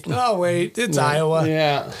wait, Oh wait, it's Iowa.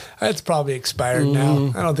 yeah, That's probably expired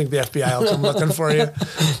now. I don't think the FBI will come looking for you.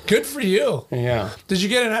 Good for you. yeah. Did you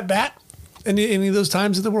get an at bat any of those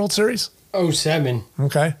times at the World Series? 07.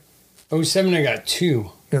 Okay. 07, I got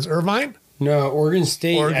 2. Against Irvine No, Oregon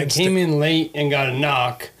State. Oregon I came in late and got a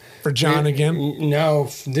knock. for John again. No,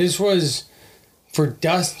 this was for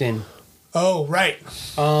Dustin. Oh right.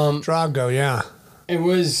 Drago, yeah. It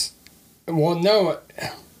was, well, no,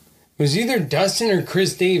 it was either Dustin or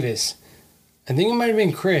Chris Davis. I think it might have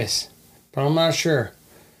been Chris, but I'm not sure.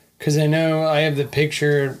 Because I know I have the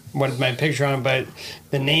picture, what my picture on it, but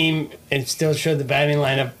the name, it still showed the batting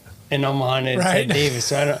lineup in Omaha and it Right. said Davis.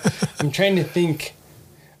 So I'm trying to think.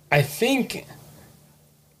 I think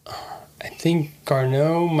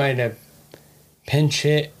Garneau might have pinch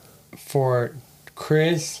hit for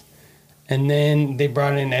Chris. And then they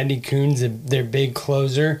brought in Eddie Coons, their big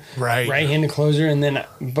closer, Right. right-handed closer. And then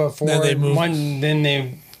before Then they moved. then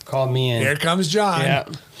they called me in. Here comes John. Yeah,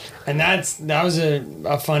 and that was a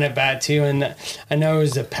fun at bat too. And I know it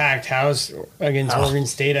was a packed house against Oregon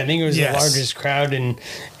State. I think it was Yes. the largest crowd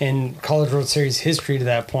in College World Series history to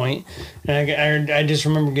that point. And I just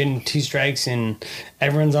remember getting 2 strikes and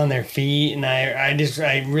everyone's on their feet. And I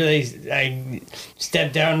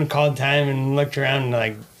stepped out and called time and looked around and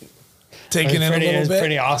like. Taking in a It little was bit.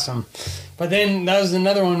 pretty awesome. But then that was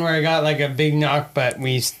another one where I got like a big knock, but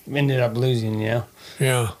we ended up losing, you know?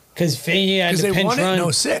 Yeah. Because Fahey had Because to they pinch won it run.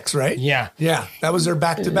 in 06, right? Yeah. Yeah. That was their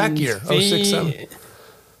back-to-back year. 06, 7.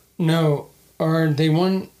 No, or they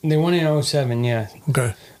won in 07, yeah.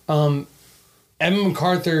 Okay. Evan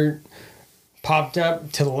MacArthur popped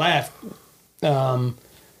up to the left,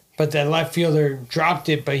 but that left fielder dropped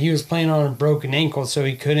it, but he was playing on a broken ankle, so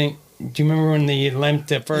he couldn't. Do you remember when they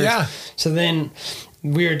limped at first? Yeah. So then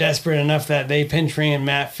we were desperate enough that they pinch ran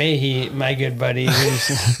Matt Fahey, my good buddy.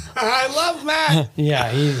 I love Matt. Yeah,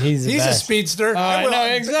 he's the He's a best. speedster. I know,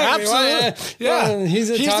 exactly. Absolutely. Well, he's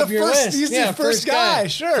the top the of your first, list. He's Yeah, the first guy,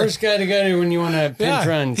 sure. First guy to go to when you want to pinch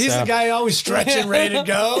run. He's so. the guy always stretching, ready to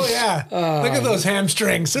go. Yeah. Look at those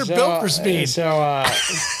hamstrings. They're built for speed. So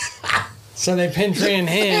they pinch ran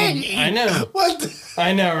him. I know. What? The-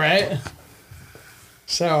 I know, right?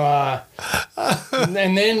 So,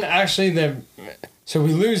 and then actually so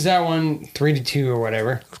we lose that one 3-2 or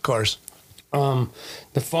whatever. Of course.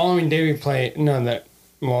 The following day we play,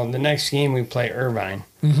 the next game we play Irvine.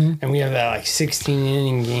 Mm-hmm. And we have that like 16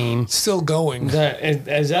 inning game. Still going.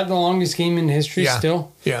 Is that the longest game in history Yeah.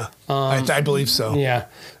 still? Yeah. I believe so. Yeah.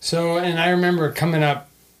 So, and I remember coming up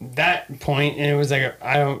that point and it was like,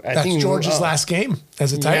 I That's think George's last game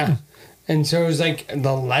as a Titan. Yeah. And so it was like the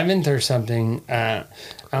 11th or something. I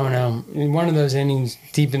don't know. One of those innings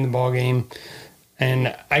deep in the ball game.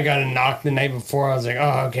 And I got a knock the night before. I was like,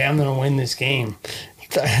 oh, okay, I'm going to win this game.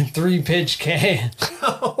 3-pitch K.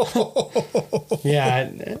 Yeah.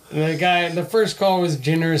 The first call was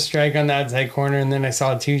generous strike on the outside corner. And then I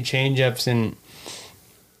saw 2 changeups and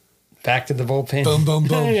back to the bullpen. Boom, boom,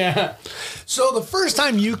 boom. Yeah. So the first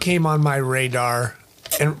time you came on my radar,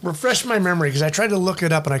 and refresh my memory because I tried to look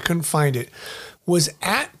it up and I couldn't find it, was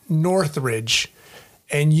at Northridge,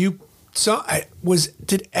 and you saw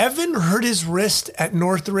did Evan hurt his wrist at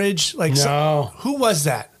Northridge? Like No. who was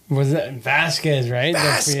that? Was that Vasquez, right?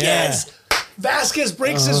 Vasquez. Yeah. Vasquez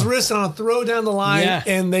breaks his wrist on a throw down the line, Yeah.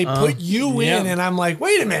 and they put you in, Yeah. and I'm like,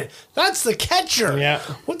 wait a minute, that's the catcher. Yeah.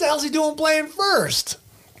 What the hell's he doing playing first?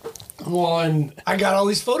 Well, and I got all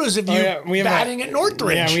these photos of you batting at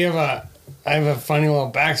Northridge. Yeah, I have a funny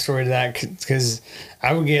little backstory to that because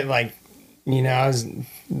I would get like, I was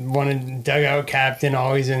one of the dugout captain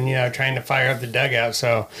always and, trying to fire up the dugout.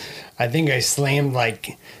 So I think I slammed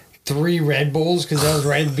like 3 Red Bulls because that was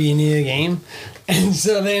right at the beginning of the game. And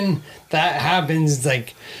so then that happens. It's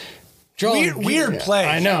like, Weird play.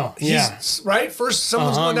 I know. Yeah. Right? First,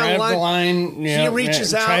 someone's going down right the up line. He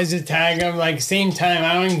reaches out. Tries to tag him. Like, same time,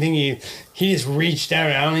 I don't even think he just reached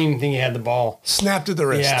out. I don't even think he had the ball. Snapped to the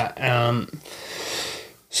wrist. Yeah.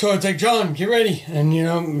 So it's like, John, get ready.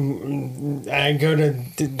 And, I go to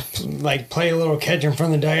like play a little catch in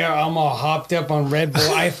front of the dugout. I'm all hopped up on Red Bull.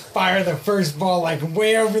 I fire the first ball like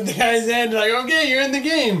way over the guy's head. Like, okay, you're in the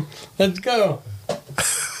game. Let's go.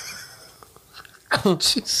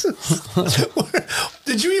 Jesus.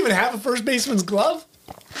 Did you even have a first baseman's glove?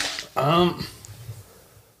 I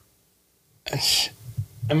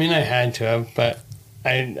mean, I had to have, but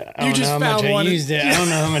I don't know how much I used it. I don't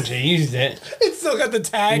know how much I used it. It still got the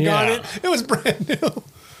tag on it. It was brand new.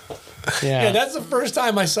 Yeah, that's the first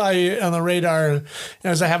time I saw you on the radar.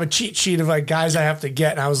 As I have a cheat sheet of like guys I have to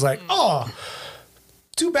get, and I was like, oh,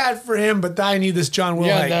 too bad for him, but I need this John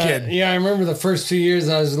Wilhite kid. Yeah, I remember the first 2 years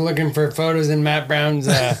I was looking for photos in Matt Brown's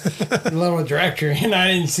little directory, and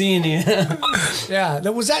I didn't see any. Yeah,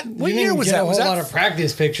 was that? What year was that? Was a lot of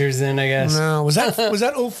practice pictures then, I guess. No, was that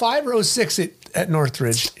 05 or 06 at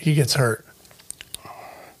Northridge? He gets hurt.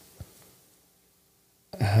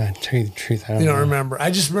 To tell you the truth, I don't You know. don't remember.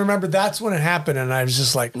 I just remember that's when it happened, and I was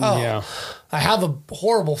just like, oh. Yeah. I have a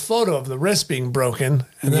horrible photo of the wrist being broken,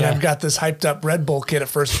 and then I've got this hyped up Red Bull kid at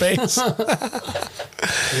first base.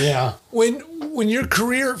 Yeah. When your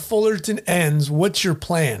career at Fullerton ends, what's your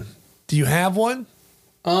plan? Do you have one?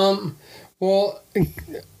 Well,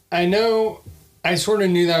 I know I sort of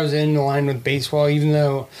knew that I was in the line with baseball, even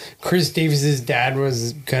though Chris Davis's dad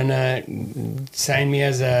was gonna sign me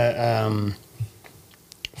as a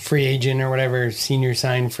free agent or whatever, senior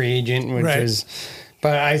signed free agent, which was.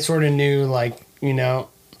 But I sort of knew, like,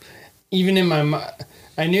 even in my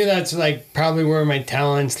I knew that's, like, probably where my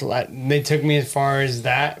talents, they took me as far as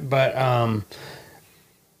that. But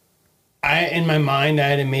in my mind, I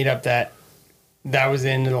had made up that was the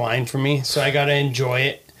end of the line for me. So I got to enjoy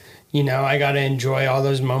it. I got to enjoy all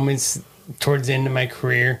those moments towards the end of my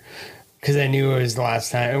career because I knew it was the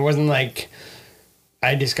last time. It wasn't like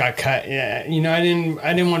I just got cut. Yeah, I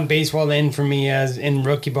didn't want baseball to end for me as in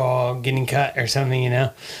rookie ball getting cut or something.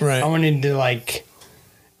 Right. I wanted to like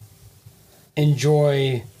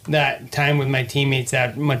enjoy that time with my teammates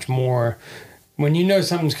that much more. When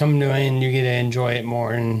something's coming to an end, you get to enjoy it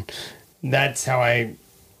more, and that's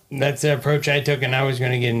that's the approach I took, and I was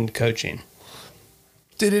going to get into coaching.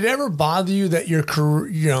 Did it ever bother you that your career,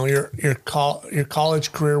 your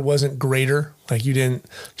college career wasn't greater? Like you didn't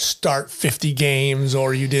start 50 games,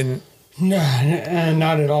 or you didn't? No,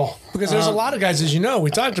 not at all. Because there's a lot of guys, as you know,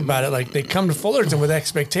 we talked about it. Like they come to Fullerton with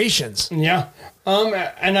expectations. Yeah,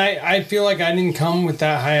 and I feel like I didn't come with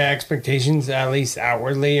that high expectations, at least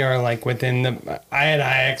outwardly, or like within the. I had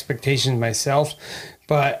high expectations myself,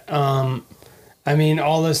 but I mean,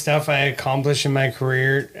 all the stuff I accomplished in my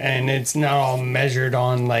career, and it's not all measured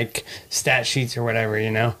on like stat sheets or whatever,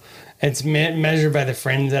 It's measured by the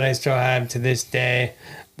friends that I still have to this day,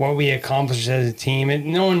 what we accomplished as a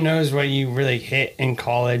team. No one knows what you really hit in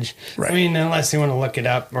college. Right. I mean, unless they want to look it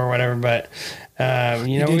up or whatever, but,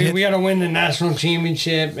 we got to win the national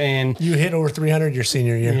championship. And you hit over 300 your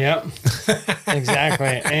senior year. Yep,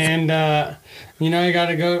 exactly. And, I got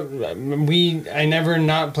to go. I never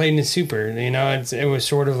not played in the Super. It was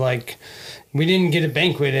sort of like we didn't get a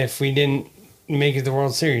banquet if we didn't make it the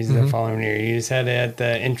World Series the following year. You just had it at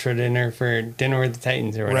the intro dinner for dinner with the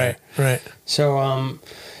Titans or whatever. Right. So,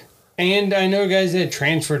 and I know guys that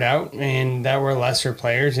transferred out and that were lesser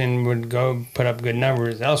players and would go put up good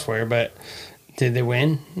numbers elsewhere, but did they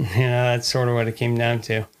win? That's sort of what it came down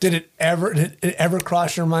to. Did it ever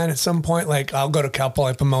cross your mind at some point, like, I'll go to Cal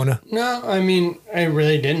Poly Pomona? No, I mean, I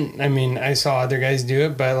really didn't. I mean, I saw other guys do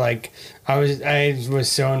it, but, like, I was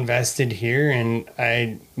so invested here, and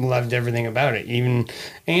I loved everything about it.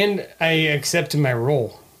 And I accepted my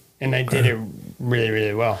role, and I did it really,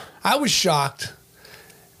 really well. I was shocked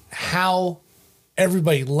how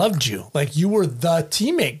everybody loved you. Like, you were the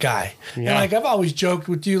teammate guy. Yeah. And, like, I've always joked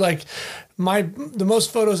with you, like, the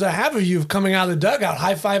most photos I have of you coming out of the dugout,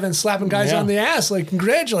 high-fiving, slapping guys on the ass, like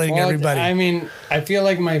congratulating everybody. I mean, I feel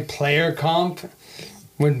like my player comp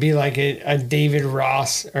would be like a David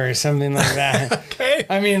Ross or something like that. Okay.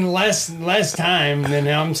 I mean, less time than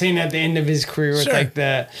I'm saying at the end of his career with like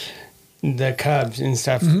the Cubs and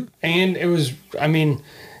stuff. Mm-hmm. And it was, I mean,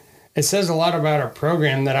 it says a lot about our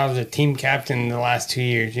program that I was a team captain the last 2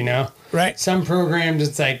 years, Right. Some programs,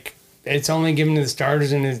 it's like, it's only given to the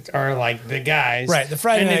starters and are like the guys. Right, the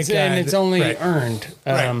Friday night guys. And it's only earned.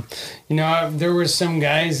 There were some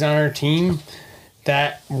guys on our team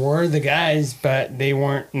that were the guys, but they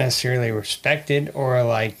weren't necessarily respected or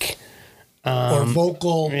like... or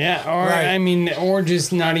vocal. Yeah, or I mean, or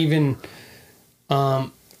just not even...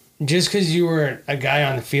 just because you were a guy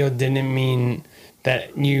on the field didn't mean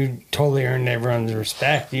that you totally earned everyone's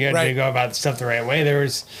respect. You had to go about stuff the right way. There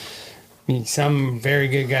was... some very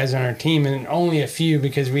good guys on our team, and only a few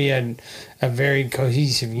because we had a very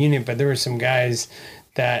cohesive unit. But there were some guys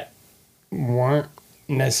that weren't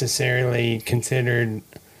necessarily considered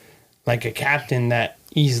like a captain that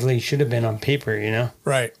easily should have been on paper, you know?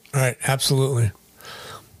 Right, absolutely.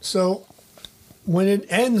 So when it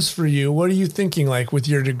ends for you, what are you thinking, like, with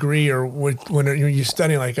your degree, or when you're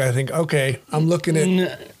studying? Like, I think, okay, I'm looking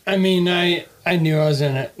at... I mean, I knew I was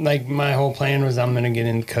in it. Like, my whole plan was I'm going to get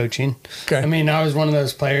into coaching. Okay. I mean, I was one of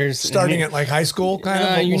those players. Starting at, like, high school, kind of?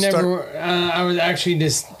 I was actually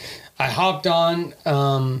just... I hopped on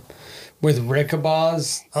with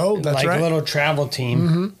Rickabaw's. Oh, that's like, right. little travel team.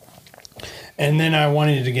 Mm-hmm. And then I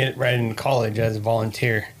wanted to get right into college as a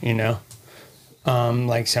volunteer, you know?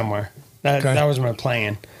 Like, somewhere. That was my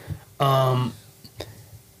plan. But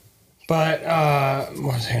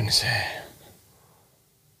what was I going to say?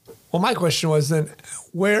 Well, my question was then,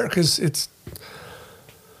 where, because it's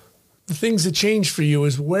the things that changed for you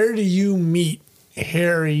is, where do you meet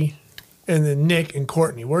Harry and then Nick and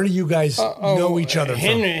Courtney? Where do you guys know each other from?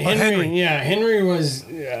 Henry. Yeah, Henry was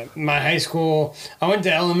my high school. I went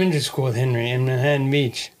to elementary school with Henry in Manhattan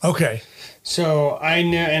Beach. Okay. So I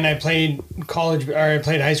knew, and I played I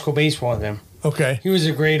played high school baseball with him. Okay. He was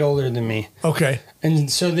a grade older than me. Okay. And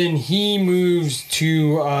so then he moves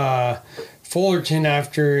to Fullerton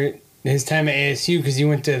after his time at ASU because he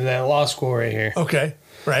went to the law school right here. Okay.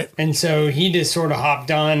 Right. And so he just sort of hopped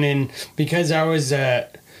on, and because I was, a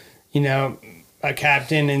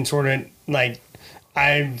captain and sort of like,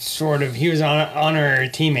 he was on honorary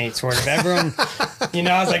teammate, sort of. Everyone,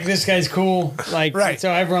 I was like, this guy's cool. Like, right.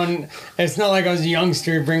 So everyone, it's not like I was a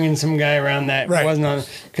youngster bringing some guy around that wasn't on,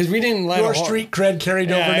 because we didn't let your street cred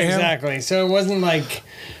carried over to him. Exactly. So it wasn't like,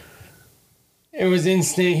 it was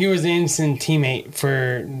instant. He was an instant teammate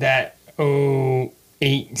for that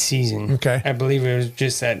 2008 season. Okay. I believe it was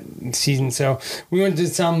just that season. So we went to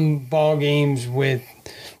some ball games when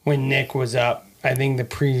Nick was up, I think the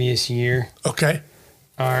previous year. Okay.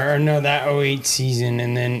 Or no, that 2008 season,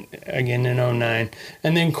 and then again in 2009.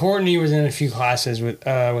 And then Courtney was in a few classes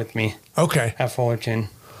with me. Okay. At Fullerton.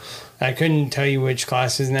 I couldn't tell you which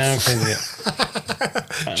classes now because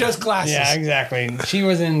just classes. Yeah, exactly. She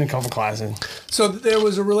was in a couple classes. So there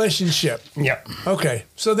was a relationship. Yep. Okay.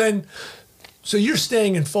 So you're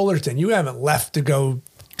staying in Fullerton. You haven't left to go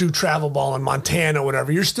do travel ball in Montana or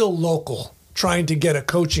whatever. You're still local, trying to get a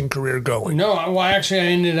coaching career going. No, well, actually, I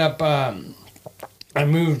ended up. I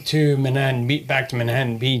moved to back to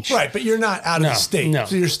Manhattan Beach. Right, but you're not out of the state. No.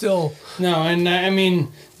 So you're still. No, and I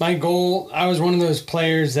mean, my goal. I was one of those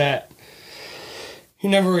players that. You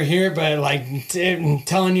never would hear it, but like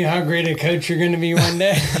telling you how great a coach you're going to be one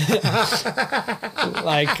day.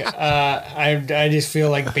 I just feel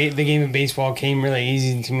like the game of baseball came really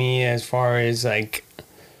easy to me as far as like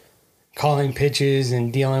calling pitches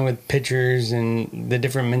and dealing with pitchers and the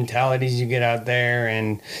different mentalities you get out there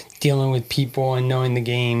and dealing with people and knowing the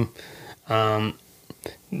game.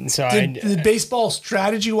 Did baseball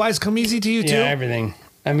strategy wise come easy to you too? Yeah, everything.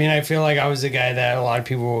 I mean, I feel like I was the guy that a lot of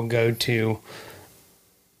people will go to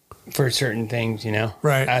for certain things,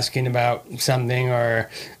 right? Asking about something or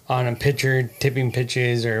on a pitcher, tipping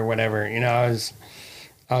pitches or whatever, I was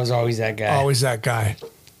always that guy. Always that guy.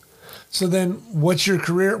 So then what's your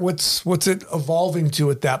career? What's it evolving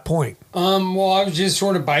to at that point? Well, I was just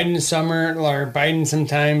sort of biding the summer or biding some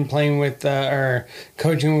time playing with, or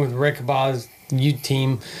coaching with Rick Baugh's youth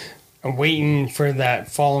team, waiting for that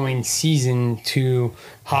following season to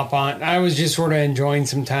hop on. I was just sort of enjoying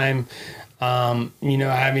some time.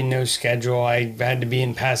 Having no schedule. I had to be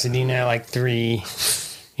in Pasadena at like 3,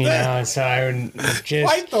 so I would just...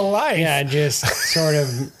 Quite the life. Yeah, just sort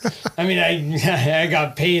of... I mean, I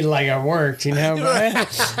got paid like I worked, but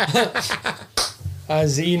I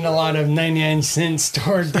was eating a lot of 99-cent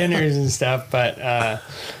store dinners and stuff, but I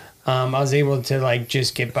was able to like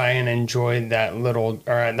just get by and enjoy that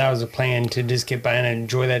that was a plan to just get by and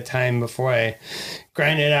enjoy that time before I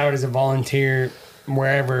grinded out as a volunteer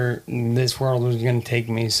wherever this world was going to take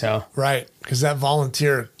me. So right, because that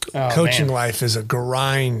volunteer coaching life is a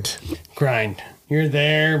grind. You're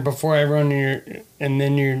there before everyone, and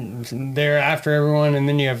then you're there after everyone, and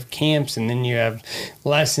then you have camps, and then you have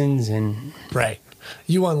lessons, and right.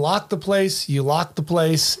 You unlock the place, you lock the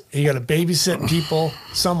place, you got to babysit people.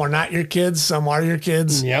 Some are not your kids, some are your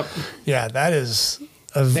kids. Yep. Yeah, that is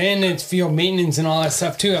then it's field maintenance and all that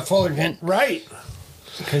stuff too at Fullerton. Right.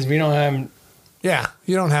 Because we don't have... Yeah,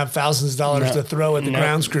 you don't have thousands of dollars to throw at the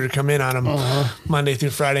grounds crew to come in on them Monday through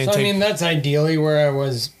Friday. So, that's ideally where I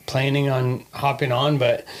was planning on hopping on,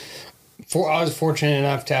 but I was fortunate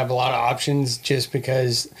enough to have a lot of options just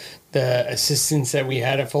because the assistants that we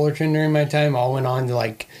had at Fullerton during my time all went on to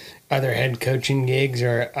like other head coaching gigs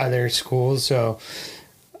or other schools. So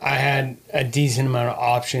I had a decent amount of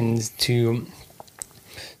options to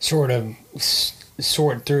sort of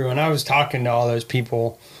sort through. And I was talking to all those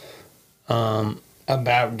people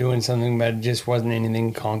about doing something, but it just wasn't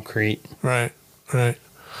anything concrete. Right.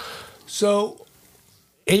 So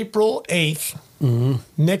April 8th,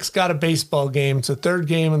 Nick's got a baseball game. It's the third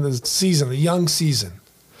game of the season, the young season.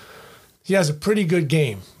 He has a pretty good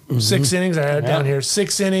game. 6 innings, I had it down here.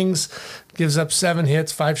 6 innings, gives up 7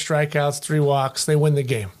 hits, 5 strikeouts, 3 walks. They win the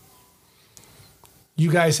game.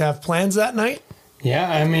 You guys have plans that night? Yeah,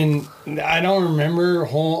 I mean, I don't remember a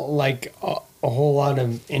whole lot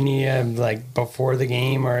of any of like before the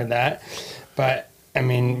game or that, but I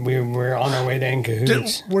mean, we were on our way to in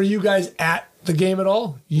cahoots. Were you guys at the game at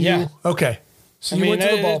all? Yeah. Okay. So you I mean, went to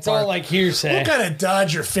the ballpark. it's all like hearsay. What kind of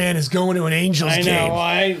Dodger fan is going to an Angels game?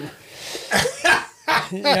 I know.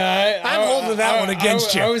 I'm holding that one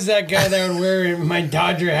against you. I was that guy that would wear my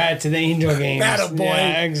Dodger hat to the Angel games. Attaboy.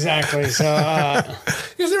 Yeah, exactly. So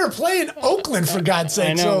because they were playing Oakland, for God's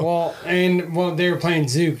sake. I know. So. They were playing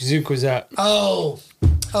Zook. Zook was up. Oh,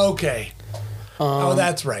 okay.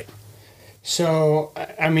 That's right. So,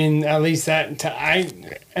 I mean, at least I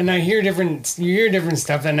hear different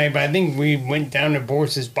stuff that night, but I think we went down to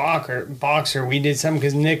Boris's boxer. We did something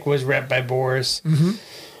because Nick was rep by Boris.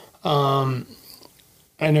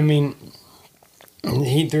 And I mean,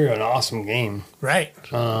 he threw an awesome game. Right.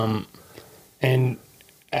 And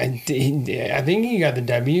I think he got the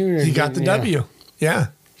W. He got the W. Yeah.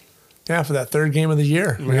 Yeah, for that third game of the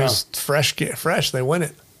year. It was fresh. They win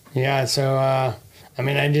it. Yeah, so, I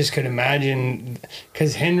mean, I just could imagine,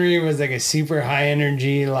 because Henry was like a super high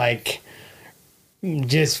energy, like,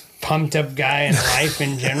 just pumped up guy in life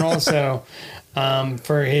in general. So,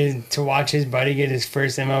 to watch his buddy get his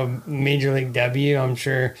first Major League W, I'm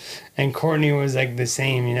sure. And Courtney was like the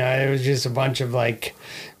same, it was just a bunch of like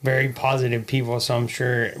very positive people. So I'm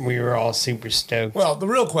sure we were all super stoked. Well, the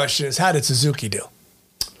real question is, how did Suzuki do?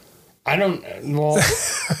 Tell you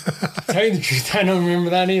the truth, I don't remember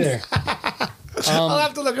that either. I'll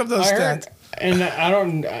have to look up those stats. And I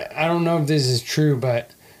don't know if this is true, but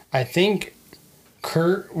I think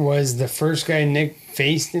Kurt was the first guy Nick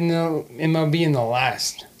faced in the MLB and the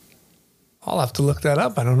last. I'll have to look that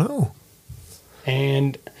up. I don't know.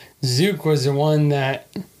 And Zook was the one that,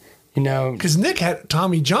 because Nick had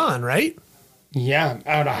Tommy John, right? Yeah,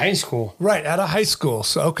 out of high school. Right, out of high school.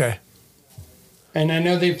 So, okay. And I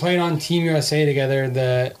know they played on Team USA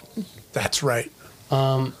together. That's right.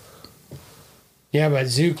 Yeah, but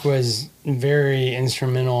Zook was very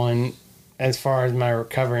instrumental in as far as my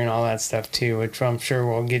recovery and all that stuff too, which I'm sure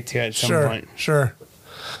we'll get to at some point. Sure.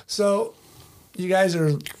 So you guys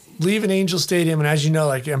are leaving Angel Stadium, and as you know,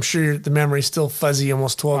 like I'm sure the memory's still fuzzy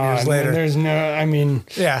almost 12 years later. There's that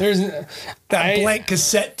blank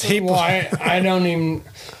cassette tape. Well, I don't even.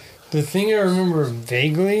 The thing I remember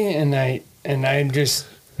vaguely, and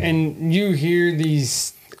you hear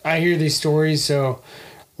these. I hear these stories, so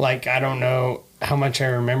like I don't know how much I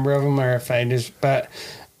remember of them, or if but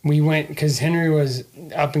we went because Henry was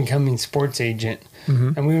up and coming sports agent,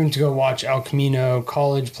 and we went to go watch El Camino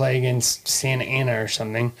College play against Santa Ana or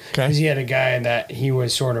something. Because he had a guy that he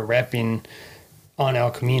was sort of repping on El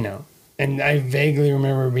Camino, and I vaguely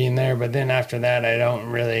remember being there. But then after that, I don't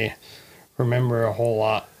really remember a whole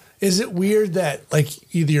lot. Is it weird that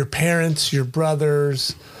like either your parents, your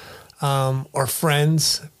brothers, or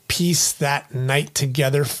friends piece that night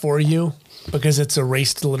together for you because it's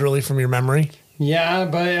erased literally from your memory? Yeah,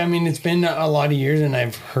 but I mean, it's been a lot of years and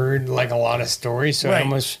I've heard like a lot of stories. So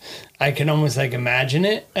right. I can almost like imagine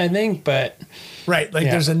it, I think, but. Right. Like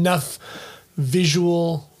there's enough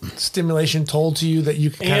visual stimulation told to you that you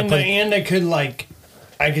can kind of And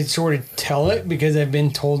I could sort of tell it because I've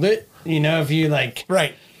been told it, if you like.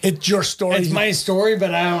 Right. It's your story. It's my story,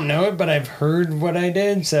 but I don't know it, but I've heard what I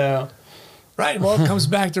did, so. Right. Well, it comes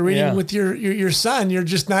back to reading with your son. You're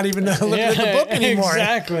just not even looking at the book anymore.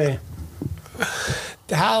 Exactly.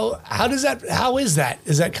 How is that?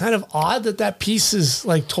 Is that kind of odd that piece is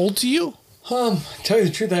like told to you? Tell you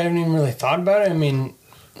the truth, I haven't even really thought about it. I mean,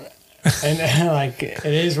 and like it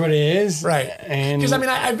is what it is, right? And because I mean,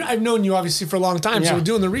 I've known you obviously for a long time. So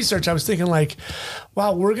doing the research, I was thinking like,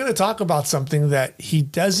 wow, we're going to talk about something that he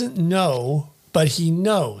doesn't know, but he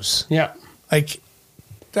knows. Yeah, like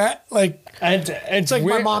that, like. It's like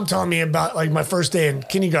weird. My mom telling me about like my first day in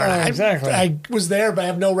kindergarten. Exactly. I was there, but I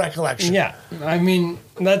have no recollection. Yeah. I mean,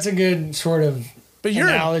 that's a good sort of But you're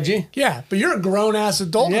analogy. but you're a grown ass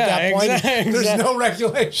adult at that point. exactly. There's no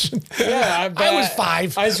regulation. Yeah, I was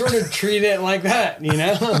 5. I sort of treat it like that, you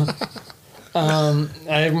know. I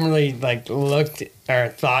haven't really like looked or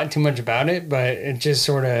thought too much about it, but it just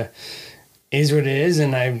sort of is what it is.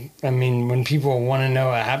 And I mean, when people want to know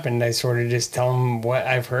what happened, I sort of just tell them what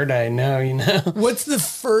I've heard. I know, you know. What's the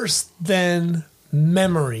first then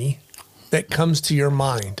memory that comes to your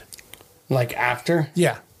mind? Like after.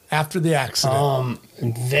 Yeah, after the accident.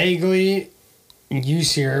 Vaguely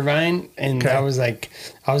UC Irvine, and Okay. that was like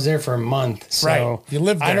I was there for a month, so Right. You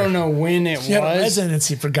lived I there. don't know when it You had a was,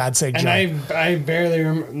 residency, for God's sake, and John. I barely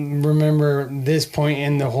remember this point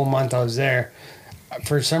in the whole month I was there.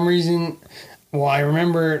 For some reason, well, I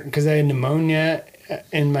remember because I had pneumonia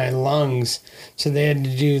in my lungs, so they had to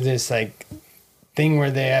do this like thing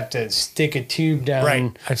where they have to stick a tube down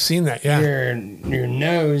Right. I've seen that. Yeah. your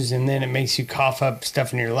nose, and then it makes you cough up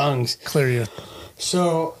stuff in your lungs. Clear you.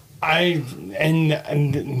 So and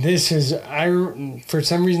this is for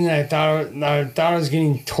some reason I thought I was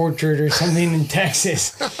getting tortured or something in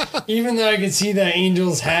Texas, even though I could see the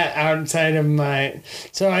angel's hat outside of my.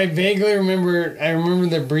 So I vaguely remember. I remember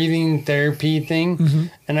the breathing therapy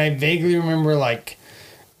thing, and I vaguely remember like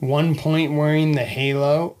one point wearing the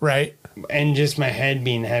halo Right. and just my head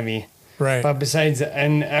being heavy. Right. But besides,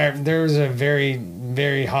 and there was a very,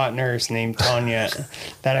 very hot nurse named Tanya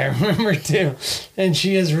that I remember too, and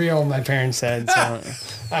she is real. My parents said so.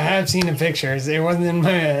 I have seen the pictures. It wasn't in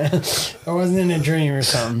my, it wasn't in a dream or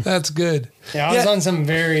something. That's good. Yeah, I was on some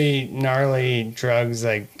very gnarly drugs,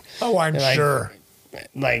 like Oh, I'm like- sure.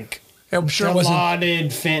 I'm sure it wasn't. Dilaudid,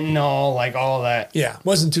 fentanyl, like all that. Yeah,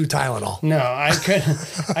 wasn't too Tylenol. No, I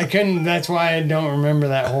couldn't. That's why I don't remember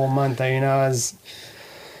that whole month.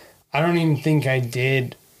 I don't even think I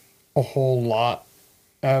did a whole lot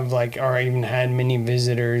of like, or I even had many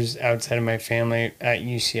visitors outside of my family at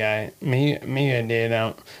UCI. Maybe I did.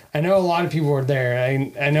 I know a lot of people were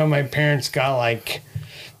there. I know my parents got like,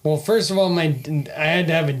 well, first of all, I had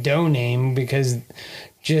to have a dough name because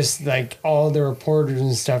just like all the reporters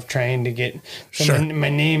and stuff trying to get Sure.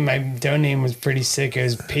 my dough name was pretty sick. It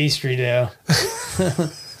was pastry dough.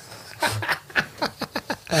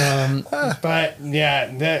 But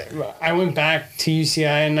yeah, I went back to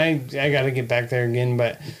UCI, and I got to get back there again.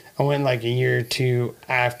 But I went like a year or two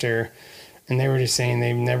after, and they were just saying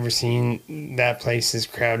they've never seen that place as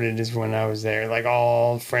crowded as when I was there. Like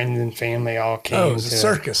all friends and family all came. Oh, it was a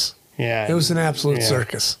circus. Yeah, It was an absolute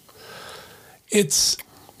circus. It's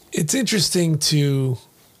interesting to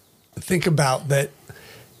think about that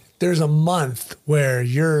there's a month where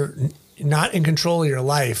you're not in control of your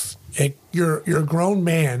life. You're a grown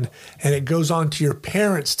man, and it goes on to your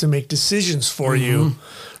parents to make decisions for you,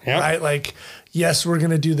 Yep. right? Like, yes, we're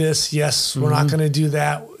going to do this. Yes, we're not going to do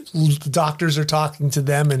that. The doctors are talking to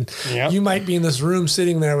them, and Yep. you might be in this room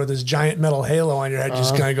sitting there with this giant metal halo on your head,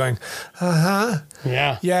 just kind of going,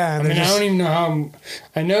 Yeah. Yeah, and I mean, they're I just- don't even know how.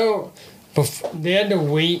 I know they had to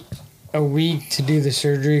wait a week to do the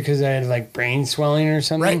surgery because I had like brain swelling or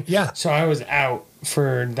something. Right, yeah. So I was out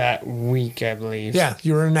for that week, I believe. Yeah,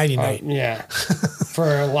 you were a nighty night. Yeah.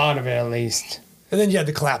 For a lot of it, at least. And then you had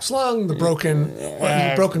the collapsed lung, the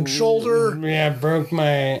broken shoulder, Yeah, broke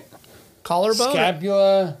my collarbone.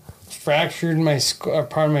 scapula, fractured my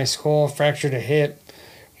part of my skull, fractured a hip,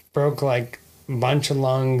 broke like a bunch of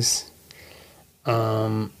lungs.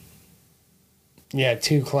 Yeah,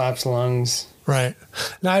 2 collapsed lungs. Right.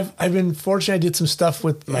 Now I've been fortunate. I did some stuff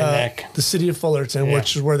with My neck. the city of Fullerton, Yeah.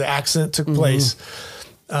 which is where the accident took place.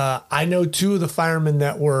 I know 2 of the firemen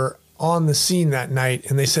that were on the scene that night,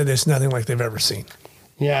 and they said there's nothing like they've ever seen.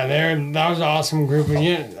 Yeah, that was an awesome group. And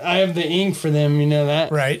yeah, I have the ink for them, you know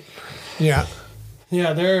that? Right. Yeah.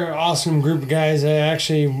 Yeah, they're an awesome group of guys. I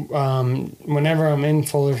actually, whenever I'm in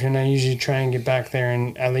Fullerton, I usually try and get back there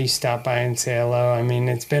and at least stop by and say hello. I mean,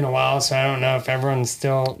 it's been a while, so I don't know if everyone's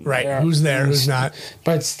still Right. Who's there? Who's not?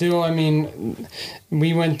 But still, I mean,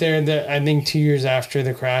 we went there, I think 2 years after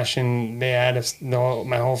the crash, and they had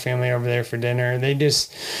my whole family over there for dinner. They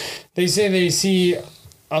say they see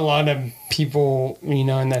a lot of people, you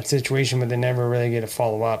know, in that situation, but they never really get a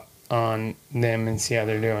follow up on them and see how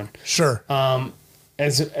they're doing. Sure.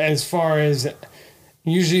 As far as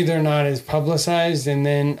usually they're not as publicized, and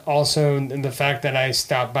then also the fact that I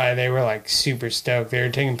stopped by, they were like super stoked. They were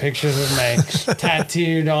taking pictures of my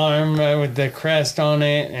tattooed arm with the crest on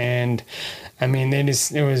it, and I mean, it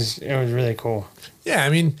was really cool. Yeah. I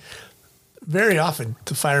mean, very often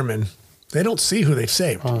the firemen, they don't see who they've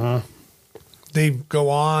saved. They go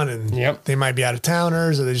on, and Yep. they might be out of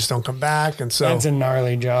towners, or they just don't come back, and so That's a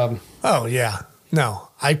gnarly job. oh yeah. No,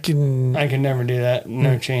 I can. I could never do that.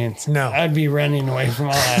 No chance. No. I'd be running away from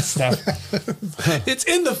all that stuff. It's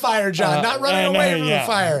in the fire, John, not running away from the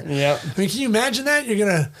fire. Yep. I mean, can you imagine that?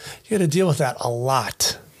 You're gonna deal with that a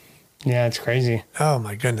lot. Yeah, it's crazy. Oh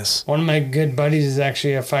my goodness. One of my good buddies is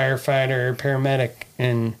actually a firefighter or paramedic,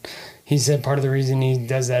 and he said part of the reason he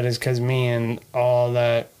does that is because me and all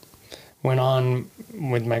that went on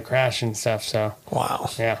with my crash and stuff. So Wow.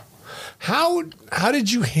 yeah. How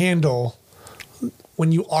did you handle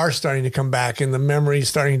when you are starting to come back and the memory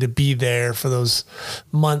starting to be there for those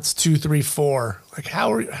months, 2, 3, 4? Like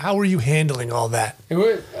how are you handling all that?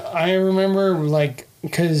 I remember like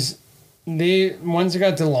because once I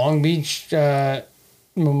got to Long Beach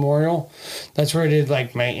Memorial, that's where I did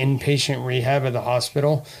like my inpatient rehab at the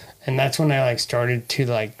hospital, and that's when I like started to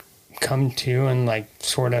like come to and like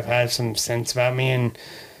sort of have some sense about me. And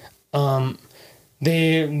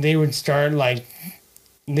they would start like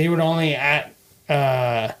they would only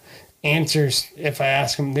answers if I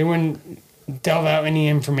asked them. They wouldn't delve out any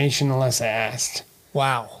information unless I asked.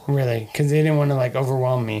 Wow. Really, because they didn't want to like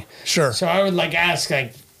overwhelm me. Sure. So I would like ask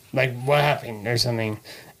like what happened or something,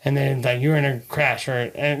 and then like you were in a crash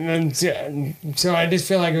and so I just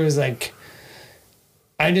feel like it was like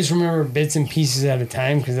I just remember bits and pieces at a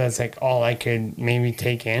time because that's like all I could maybe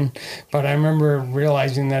take in. But I remember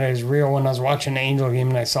realizing that it was real when I was watching the Angel game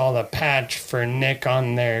and I saw the patch for Nick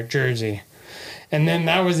on their jersey. And then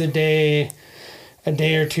that was a day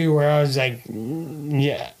or two where I was like,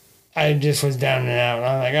 yeah, I just was down and out.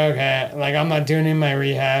 I was like, okay, like I'm not doing any of my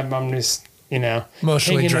rehab. I'm just,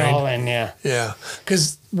 emotionally taking drained. it all in. Yeah. Yeah.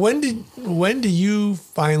 Because when do you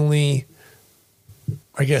finally,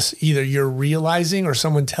 I guess, either you're realizing or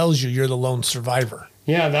someone tells you you're the lone survivor?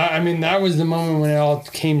 Yeah. That was the moment when it all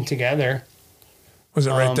came together. Was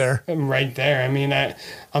it right there? Right there. I mean,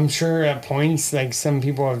 I'm sure at points, like some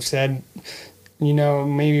people have said,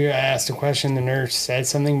 maybe I asked a question, the nurse said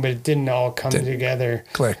something, but it didn't all come together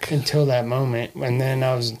click until that moment. And then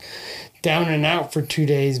I was down and out for 2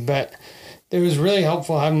 days, but it was really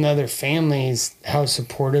helpful having the other families, how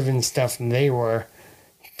supportive and stuff they were.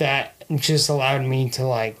 That just allowed me to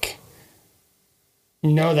like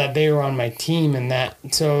know that they were on my team and that.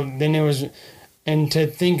 So then it was, and to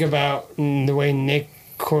think about the way Nick,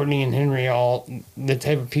 Courtney, and Henry, all the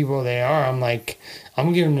type of people they are, I'm like,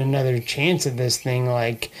 I'm giving another chance at this thing.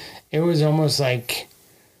 Like, it was almost like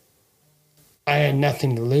I had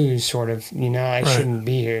nothing to lose, sort of, I shouldn't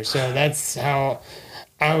be here. So that's how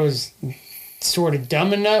I was sort of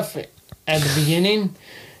dumb enough at the beginning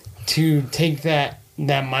to take that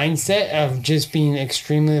mindset of just being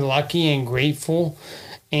extremely lucky and grateful,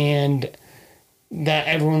 and that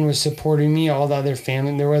everyone was supporting me, all the other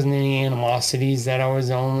family. There wasn't any animosities, that I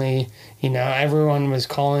was only, everyone was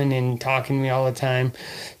calling and talking to me all the time.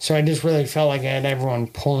 So I just really felt like I had everyone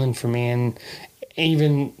pulling for me. And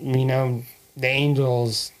even, the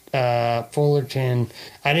Angels, Fullerton,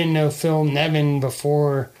 I didn't know Phil Nevin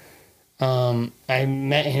before. I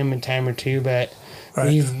met him a time or two, but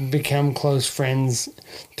we've become close friends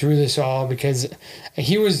through this all because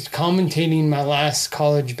he was commentating my last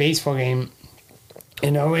college baseball game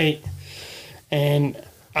in 2008, and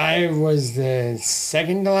I was the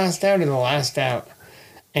second to last out or the last out,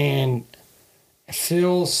 and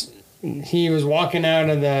Phil, he was walking out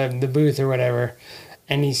of the booth or whatever,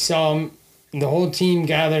 and he saw the whole team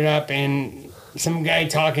gathered up and some guy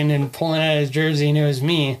talking and pulling out his jersey, and it was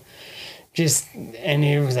me. And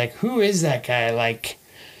he was like, who is that guy? Like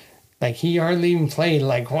he hardly even played.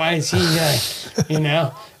 Like, why is he,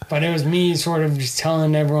 But it was me sort of just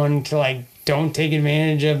telling everyone to, like, don't take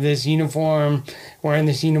advantage of this uniform. Wearing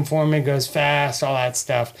this uniform, it goes fast, all that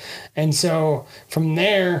stuff. And so from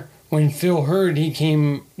there, when Phil heard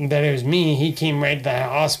that it was me, he came right to the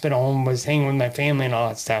hospital and was hanging with my family and all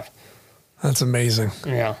that stuff. That's amazing.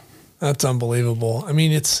 Yeah. That's unbelievable. I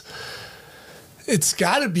mean, it's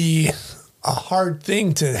got to be a hard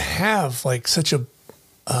thing to have, like, such a,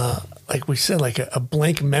 like we said, like a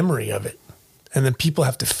blank memory of it. And then people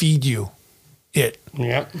have to feed you it.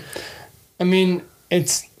 Yep. I mean,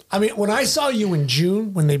 when I saw you in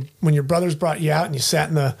June, when your brothers brought you out and you sat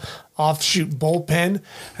in the offshoot bullpen,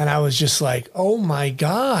 and I was just like, oh my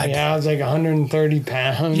God. Yeah, I was like 130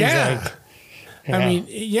 pounds. Yeah. Like,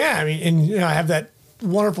 yeah. I mean, and I have that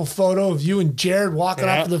wonderful photo of you and Jared walking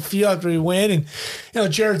off the field after we win,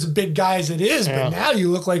 and Jared's a big guy as it is, but now you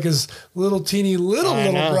look like his little teeny little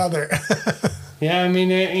brother. Yeah, I mean,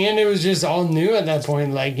 and it was just all new at that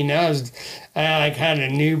point. Like, I had a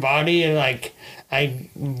new body, and like I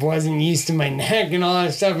wasn't used to my neck and all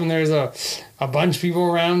that stuff. And there's a bunch of people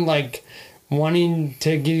around, like wanting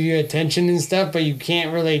to give you attention and stuff, but you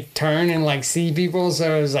can't really turn and like see people.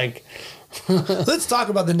 So it was like, Let's talk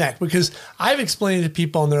about the neck, because I've explained it to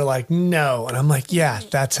people and they're like, no. And I'm like, yeah,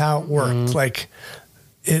 that's how it worked. Like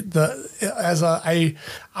I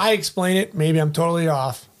explain it, maybe I'm totally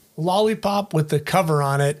off. Lollipop with the cover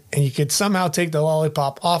on it, and you could somehow take the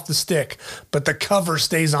lollipop off the stick, but the cover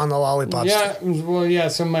stays on the lollipop stick. Well, yeah.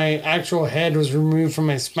 So my actual head was removed from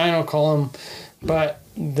my spinal column, but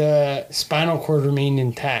the spinal cord remained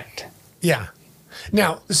intact. Yeah.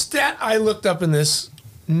 Now, the stat I looked up in this,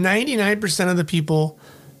 99% of the people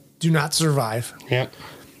do not survive. Yep.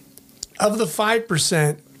 Of the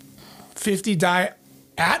 5%, 50 die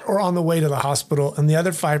at or on the way to the hospital, and the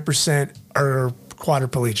other 5% are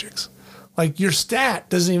quadriplegics. Like, your stat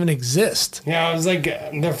doesn't even exist. Yeah, I was like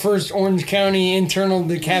the first Orange County internal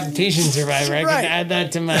decapitation survivor. I Right. can add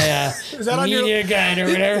that to my Is that on media guide or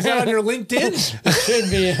whatever. Is that on your LinkedIn?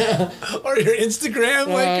 Should be. Or your Instagram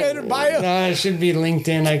or bio? No, it should be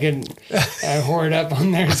LinkedIn. I could hoard up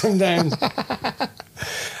on there sometimes.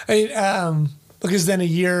 I mean, because then a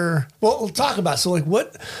year. Well, we'll talk about. So, like,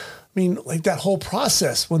 what? I mean, like that whole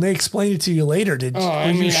process. When they explained it to you later,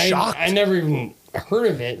 were you shocked? I never even heard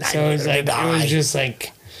of it. So it was like, it was just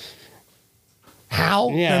like, how?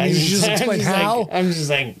 yeah. I mean, you just explain how. I'm just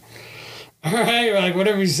like, all right, like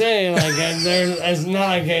whatever you say. Like, it's not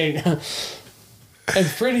like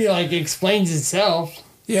it's pretty like explains itself.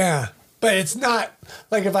 Yeah. But it's not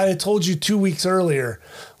like if I had told you 2 weeks earlier,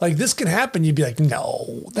 like this can happen, you'd be like,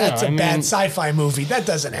 no, that's a bad sci-fi movie. That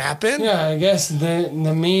doesn't happen. Yeah, I guess the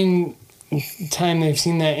main time they've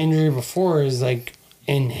seen that injury before is like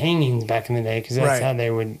in hangings back in the day, because that's Right. how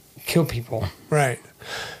they would kill people. Right.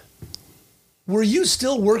 Were you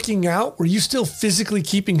still working out? Were you still physically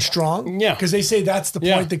keeping strong? Yeah. Because they say that's the point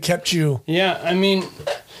Yeah. that kept you. Yeah, I mean,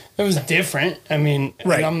 it was different. I mean,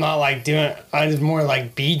 Right. I'm not like doing. I was more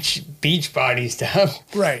like beach body stuff.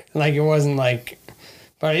 Right. Like it wasn't like.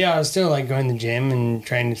 But yeah, I was still like going to the gym and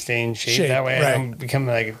trying to stay in shape. That way, I don't become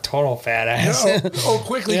like a total fat ass.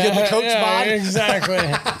 Quickly get the coach bod. Exactly.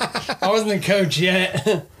 I wasn't the coach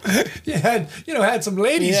yet. You had some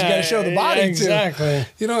ladies you got to show the body exactly.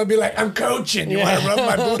 to. It'd be like, I'm coaching. You want to rub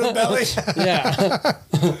my Buddha belly? Yeah.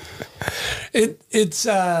 It's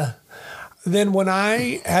then when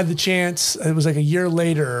I had the chance, it was like a year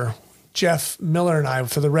later, Jeff Miller and I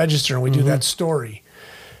for the Register, and we do that story.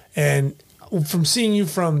 And from seeing you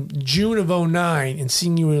from June of 2009 and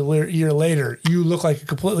seeing you a year later, you look like a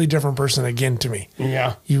completely different person again to me.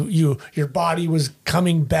 Yeah. Your body was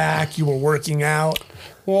coming back. You were working out.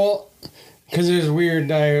 Well, because it was weird.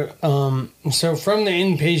 So from the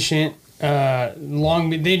inpatient, Long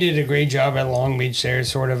Beach, they did a great job at Long Beach there,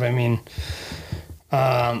 sort of. I mean,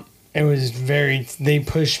 it was they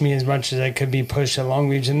pushed me as much as I could be pushed at Long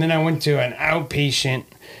Beach. And then I went to an outpatient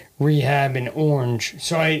rehab in Orange.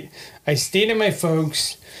 So I stayed at my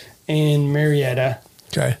folks in Marietta.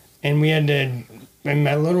 Okay. And and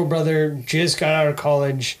my little brother just got out of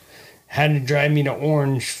college, had to drive me to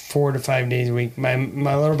Orange 4 to 5 days a week. My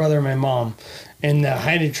little brother and my mom. And the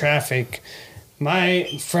height of traffic,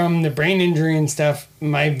 from the brain injury and stuff,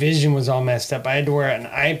 my vision was all messed up. I had to wear an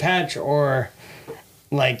eye patch or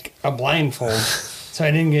like a blindfold so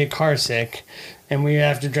I didn't get car sick. And we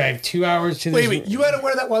have to drive 2 hours to the... Wait, you had to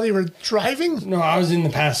wear that while you were driving? No, I was in the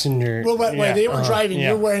passenger. Well, wait, they were driving. Yeah.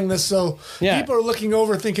 You're wearing this, so people are looking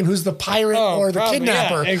over thinking who's the pirate or the probably,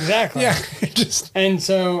 kidnapper. Yeah, exactly. Yeah, And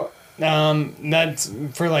so that's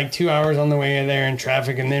for like 2 hours on the way there in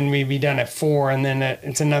traffic, and then we'd be done at 4, and then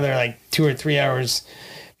it's another like 2 or 3 hours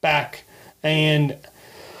back. And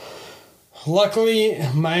luckily,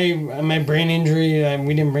 my brain injury,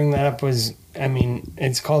 we didn't bring that up,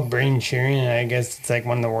 it's called brain shearing, and I guess it's like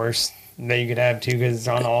one of the worst that you could have too, because it's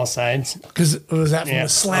on all sides. Because was that from the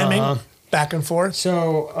slamming back and forth?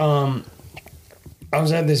 So I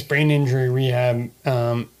was at this brain injury rehab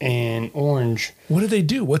in Orange. What do they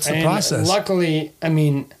do? What's the process? Luckily,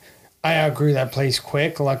 I outgrew that place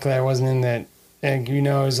quick. Luckily, I wasn't in that.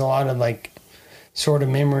 There's a lot of like sort of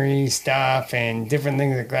memory stuff and different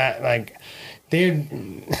things like that. Like they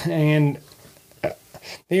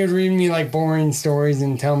would read me like boring stories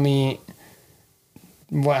and tell me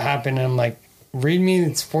what happened. And I'm like, read me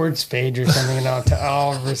the sports page or something, and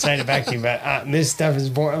I'll recite it back to you. But this stuff is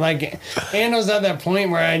boring. Like, and I was at that point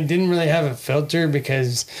where I didn't really have a filter,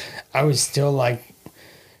 because I was still like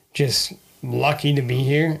just lucky to be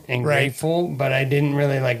here and grateful, but I didn't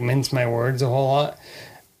really like mince my words a whole lot.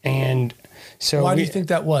 And so why do you think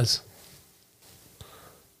that was?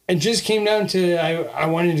 It just came down to I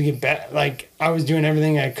wanted to get better. Like, I was doing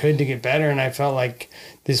everything I could to get better, and I felt like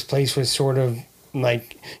this place was sort of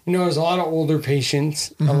like, there's a lot of older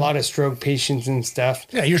patients, a lot of stroke patients and stuff.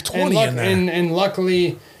 Yeah, you're 20 in there. And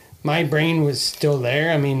luckily, my brain was still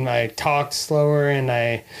there. I mean, I talked slower,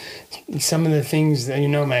 and some of the things,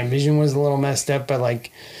 my vision was a little messed up, but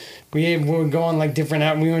like, we would go on like different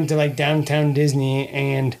out. We went to like downtown Disney,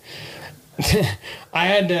 and I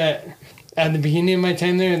had to, at the beginning of my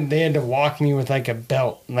time there, they had to walk me with like a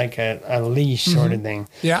belt, like a leash sort of thing.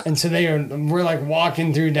 Yeah. And so we're like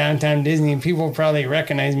walking through downtown Disney, and people probably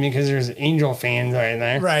recognize me because there's Angel fans right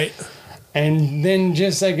there. Right. And then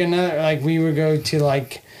just like we would go to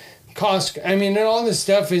like Costco. I mean, and all this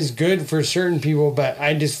stuff is good for certain people, but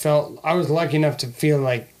I just felt I was lucky enough to feel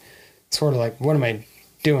like sort of like, what am I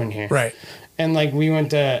doing here? Right. And like we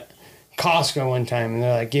went to Costco one time, and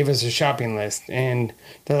they're like, gave us a shopping list, and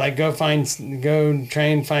they're like, go try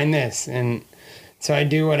and find this. And so I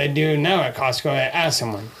do what I do now at Costco. I ask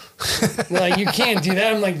someone. They're like, you can't do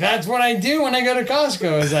that. I'm like, that's what I do when I go to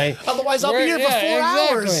Costco. It's like, otherwise I'll be here for 4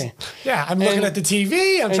 hours. Yeah, I'm looking at the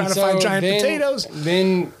TV. I'm trying to find giant potatoes.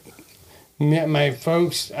 Then met my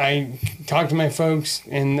folks. I talked to my folks,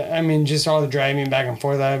 and I mean, just all the driving back and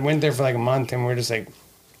forth. I went there for like a month, and we're just like,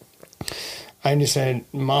 I just said,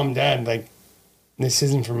 Mom, Dad, like, this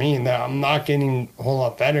isn't for me. I'm not getting a whole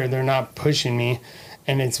lot better. They're not pushing me,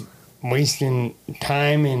 and it's wasting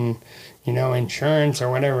time and, insurance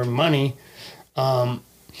or whatever, money.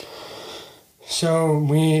 So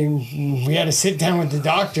we had to sit down with the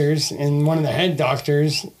doctors and one of the head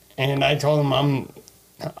doctors, and I told them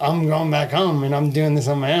I'm going back home and I'm doing this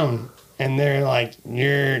on my own. And they're like,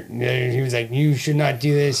 he was like, you should not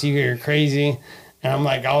do this. You're crazy. And I'm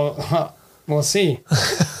like, we'll see.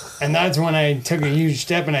 And that's when I took a huge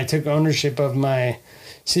step, and I took ownership of my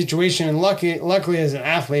situation. And luckily as an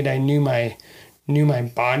athlete, I knew my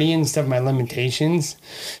body and stuff, my limitations.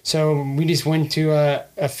 So we just went to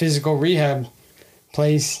a physical rehab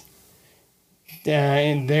place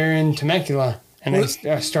there in Temecula, and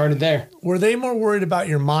I started there. Were they more worried about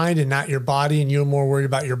your mind and not your body, and you were more worried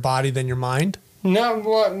about your body than your mind? No,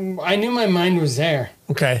 well, I knew my mind was there.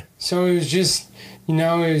 Okay. So it was just,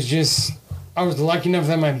 I was lucky enough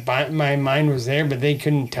that my mind was there, but they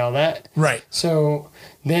couldn't tell that. Right. So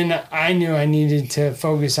then I knew I needed to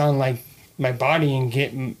focus on like my body and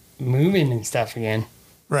get moving and stuff again.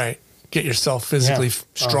 Right. Get yourself physically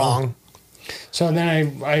strong. So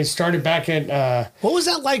then I started back at... what was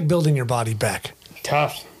that like, building your body back?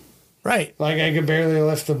 Tough. Right. Like I could barely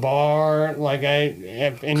lift the bar. Like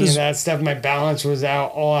any of that stuff, my balance was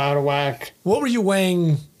all out of whack. What were you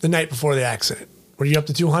weighing the night before the accident? Were you up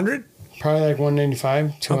to 200? Probably like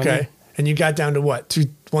 195, 200. Okay. And you got down to what?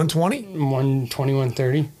 120? 120,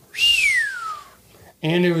 130.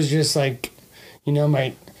 And it was just like,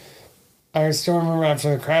 I still remember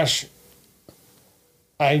after the crash,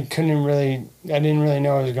 I didn't really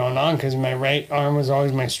know what was going on because my right arm was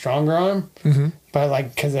always my stronger arm. Mm-hmm. But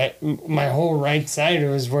like, because my whole right side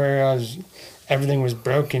was where everything was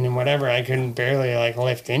broken and whatever. I couldn't barely like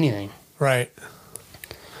lift anything. Right.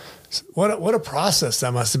 So what a process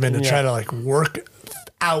that must have been to try to like work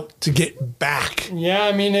out to get back. Yeah,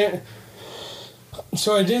 I mean,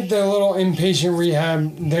 so I did the little inpatient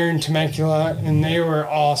rehab there in Temecula, and they were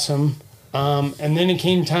awesome. And then it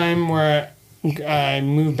came time where I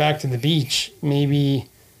moved back to the beach maybe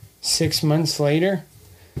 6 months later,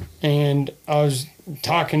 and I was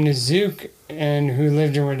talking to Zook, who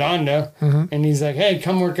lived in Redondo, and he's like, hey,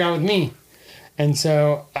 come work out with me. And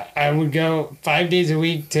so I would go 5 days a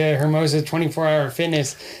week to Hermosa 24-hour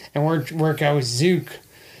fitness and work out with Zook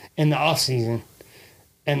in the off season.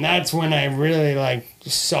 And that's when I really like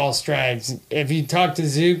saw strides. If you talk to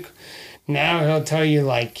Zook now, he'll tell you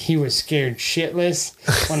like he was scared shitless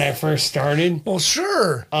when I first started. Well,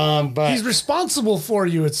 sure. But he's responsible for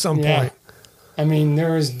you at some point. I mean,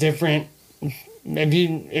 there was different. If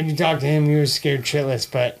you talk to him, he was scared shitless.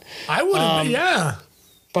 But I would, yeah.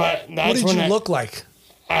 But that's what did you look like?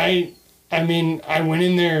 I mean, I went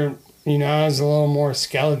in there. I was a little more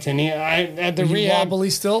skeleton-y. At the rehab, wobbly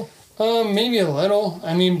still? Maybe a little.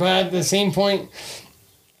 I mean, but at the same point,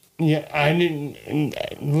 I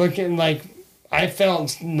didn't look at like I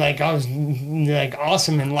felt like I was like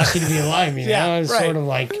awesome and lucky to be alive. I was sort of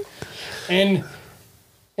like, and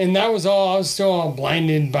that was all. I was still all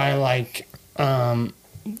blinded by like,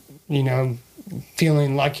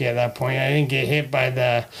 feeling lucky at that point. I didn't get hit by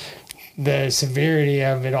the severity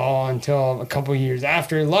of it all until a couple years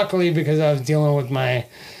after. Luckily, because I was dealing with my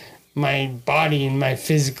body and my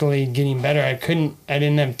physically getting better, I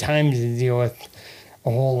didn't have time to deal with a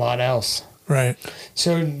whole lot else. Right.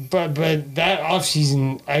 So, but that off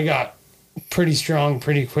season, I got pretty strong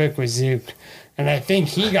pretty quick with Zook. And I think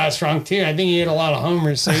he got strong too. I think he hit a lot of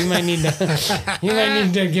homers, so he might need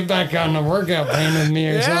to get back on the workout plan with me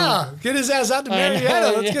or something. Get his ass out to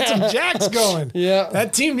Marietta. Let's get some jacks going. Yeah,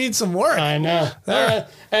 that team needs some work. I know.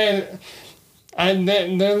 And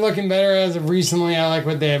they're looking better as of recently. I like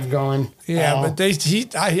what they have going. Yeah, but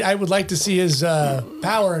I would like to see his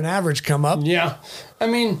power and average come up. Yeah, I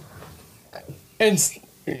mean, it's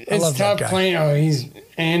tough playing. Oh, he's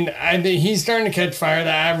starting to catch fire. The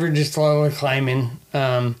average is slowly climbing.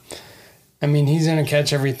 I mean, he's going to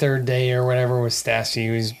catch every third day or whatever with Stassi,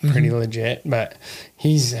 who's pretty legit. But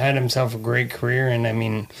he's had himself a great career, and I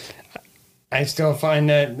mean, I still find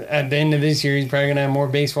that at the end of this year, he's probably going to have more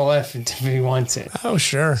baseball left if he wants it. Oh,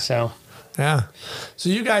 sure. So, yeah. So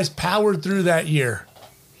you guys powered through that year,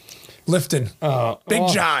 lifting. Big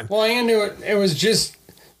John. Well, and it was just,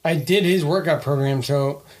 I did his workout program,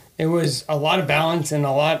 so it was a lot of balance and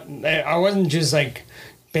I wasn't just like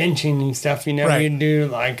benching and stuff, Right. We'd do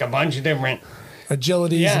like a bunch of different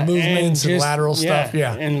agilities and movements and lateral stuff.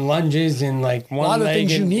 Yeah. And lunges and like one a lot of leg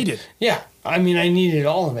things you needed. Yeah. I mean, I needed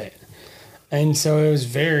all of it. And so it was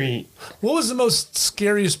very... What was the most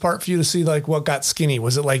scariest part for you to see, like, what got skinny?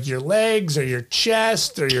 Was it, like, your legs or your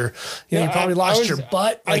chest or you probably lost your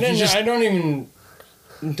butt? Like, Because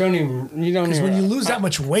when you lose that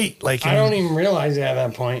much weight, like... I don't even realize it at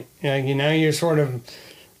that point. You're sort of...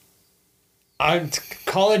 I'd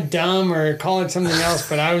call it dumb or call it something else,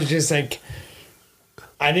 but I was just like...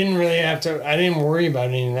 I didn't worry about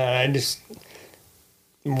any of that. I just...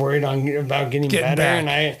 worried about getting better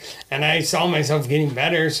back. and I saw myself getting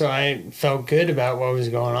better, so I felt good about what was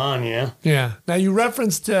going on. Yeah. Now you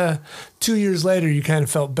referenced 2 years later you kind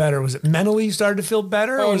of felt better. Was it mentally you started to feel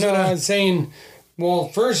better? I was saying, well,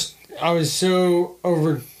 first I was so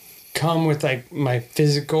overcome with like my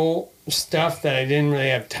physical stuff that I didn't really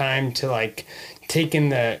have time to like take in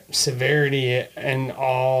the severity and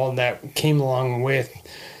all that came along with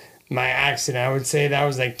my accident. I would say that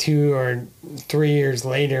was like 2 or 3 years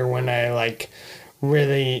later when I like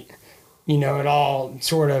really, it all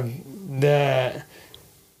sort of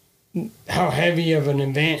how heavy of an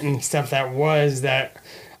event and stuff that was, that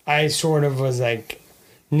I sort of was like,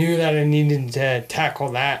 knew that I needed to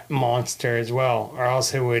tackle that monster as well, or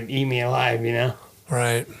else it would eat me alive,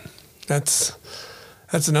 Right. That's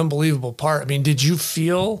an unbelievable part. I mean, did you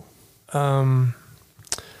feel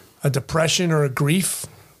a depression or a grief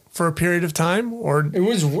for a period of time, or it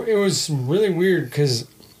was really weird because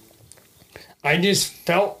I just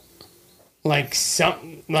felt like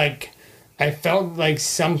I felt like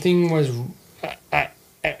something was. It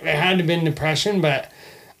had to have been depression, but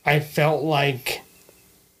I felt like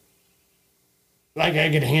I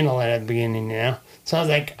could handle it at the beginning, So I was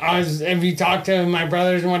like, if you talk to my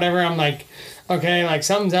brothers and whatever, I'm like, okay, like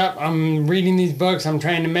something's up. I'm reading these books. I'm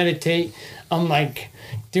trying to meditate. I'm like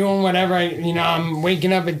doing whatever I'm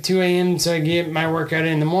waking up at 2 a.m. so I get my workout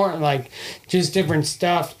in the morning, like just different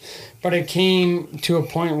stuff. But it came to a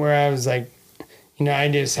point where I was like, I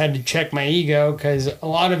just had to check my ego, because a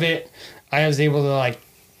lot of it I was able to like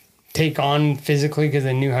take on physically because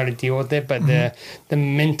I knew how to deal with it. But the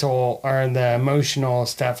mental or the emotional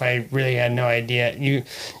stuff, I really had no idea.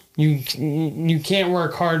 You can't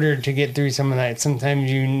work harder to get through some of that. Sometimes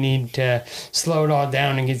you need to slow it all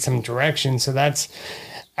down and get some direction. So that's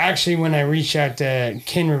actually when I reached out to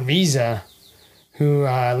Ken Revisa, who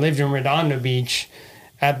lived in Redondo Beach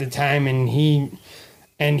at the time, and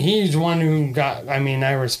he's one who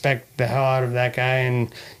I respect the hell out of that guy,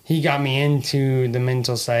 and he got me into the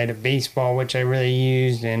mental side of baseball, which I really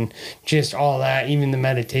used, and just all that, even the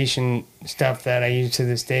meditation stuff that I use to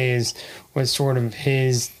this day was sort of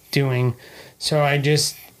his doing. So I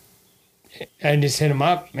just hit him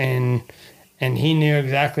up, and he knew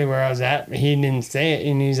exactly where I was at. He didn't say it,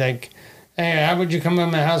 and he's like, hey, how about you come to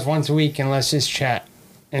my house once a week and let's just chat?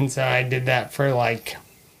 And so I did that for like,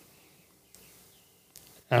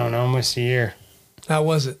 I don't know, almost a year. How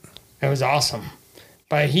was it? It was awesome.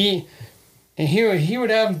 But he would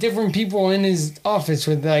have different people in his office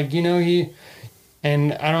with like,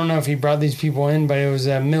 and I don't know if he brought these people in, but it was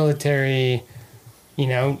a military,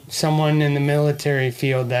 someone in the military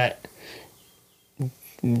field that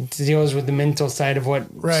deals with the mental side of what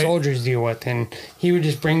soldiers deal with, and he would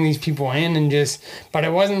just bring these people in and but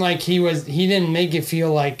it wasn't like he didn't make it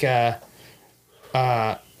feel like a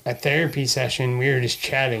therapy session. We were just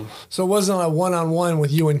chatting. So it wasn't a one-on-one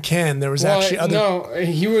with you and Ken. There was actually other... No,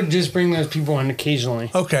 he would just bring those people in occasionally.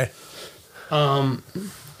 Okay. And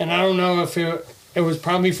I don't know if it was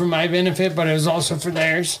probably for my benefit, but it was also for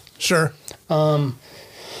theirs. Sure.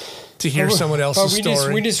 to hear someone else's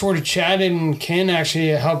story. We just sort of chatted, and Ken actually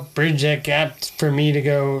helped bridge that gap for me to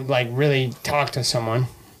go like really talk to someone.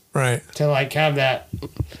 Right. To like have that.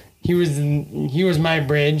 He was my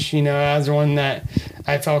bridge, you know. I was the one that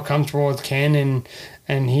I felt comfortable with Ken,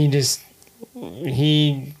 and he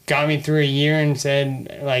got me through a year and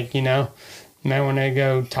said, like, you know, you might want to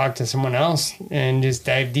go talk to someone else and just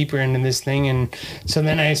dive deeper into this thing. And so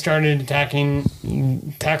then I started tackling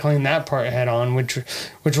that part head on,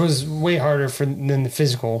 which was way harder than the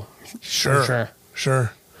physical. Sure. For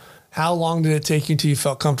sure. How long did it take you till you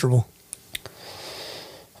felt comfortable?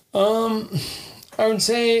 I would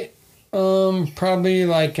say probably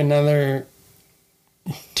like another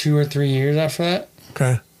 2 or 3 years after that.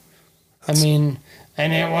 Okay. I mean,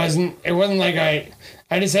 and it wasn't like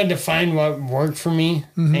I just had to find what worked for me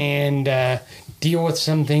and deal with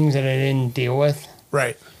some things that I didn't deal with.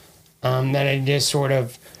 Right. That I just sort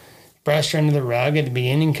of brushed under the rug at the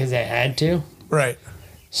beginning because I had to. Right.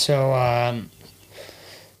 So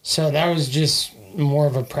so that was just more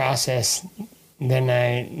of a process than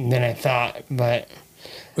I thought. But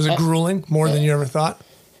was it grueling more than you ever thought?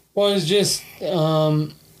 Well, it was just I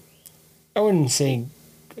wouldn't say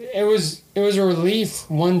it was a relief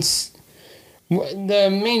once. The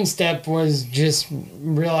main step was just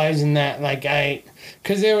realizing that, like,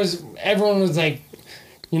 because everyone was like,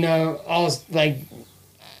 you know, all like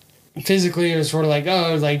physically it was sort of like, oh,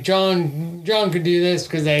 it was like John could do this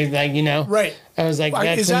because they, like, you know, right. I was like,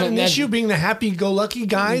 is that an issue, being the happy-go-lucky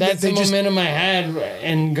guy? That's the momentum I had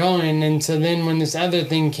and going, and so then when this other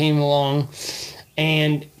thing came along.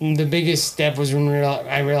 And the biggest step was when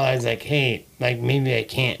I realized, like, hey, like, maybe I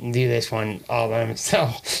can't do this one all by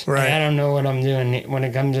myself. Right. Like, I don't know what I'm doing when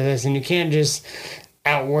it comes to this. And you can't just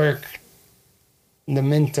outwork the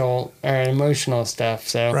mental or emotional stuff.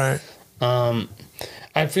 So, right.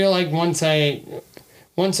 I feel like once I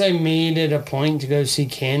made it a point to go see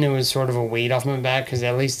Ken, it was sort of a weight off my back because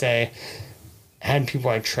at least I had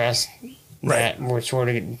people I trust. Right. That were sort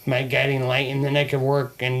of my guiding light, and then I could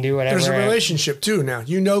work and do whatever. There's a relationship too now.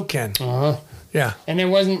 You know Ken. Yeah. And I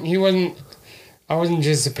wasn't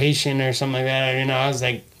just a patient or something like that. You know, I was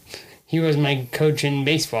like, he was my coach in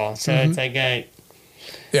baseball. So it's like yeah.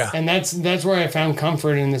 And that's where I found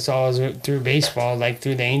comfort in this all, is through baseball, like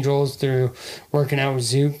through the Angels, through working out with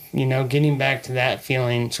Zook. You know, getting back to that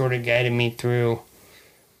feeling sort of guided me through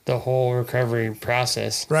the whole recovery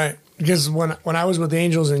process. Right. Because when I was with the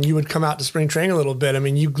Angels and you would come out to spring training a little bit, I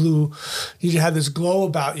mean, you had this glow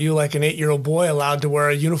about you, like an 8-year-old boy allowed to wear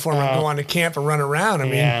a uniform and go on to camp and run around. I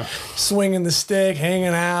mean, swinging the stick, hanging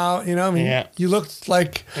out, you know, I mean, you looked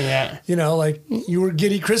like, you know, like you were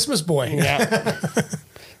giddy Christmas boy. Yeah.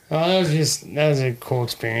 Well, that was a cool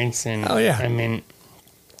experience. And I mean,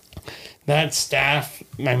 that staff,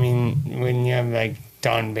 I mean, when you have like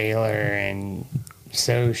Don Baylor and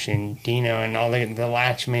Soch and Dino and all the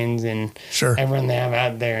Latchmans and everyone they have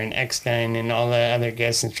out there, and Eckstein and all the other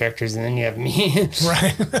guest instructors, and then you have me.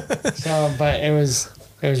 Right. So, but it was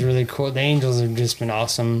really cool. The Angels have just been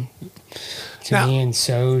awesome to me, and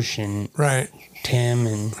Soch and Tim.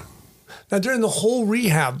 And now during the whole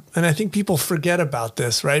rehab, and I think people forget about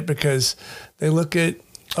this, right? Because they look at,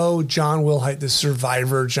 oh, John Wilhite, the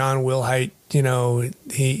survivor, John Wilhite, you know,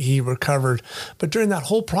 he recovered. But during that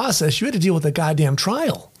whole process, you had to deal with a goddamn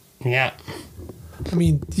trial. Yeah. I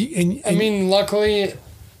mean, I mean, luckily,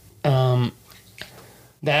 that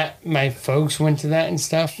my folks went to that and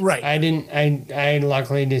stuff. Right. I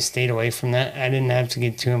luckily just stayed away from that. I didn't have to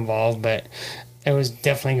get too involved, but it was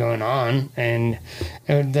definitely going on. And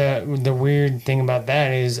the weird thing about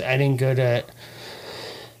that is I didn't go to,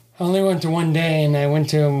 I only went to one day, and I went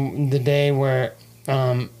to the day where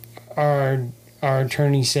our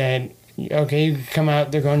attorney said, okay, you can come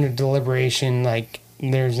out, they're going to deliberation, like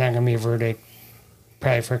there's not going to be a verdict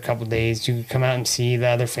probably for a couple of days. You can come out and see the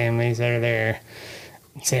other families that are there,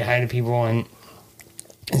 say hi to people, and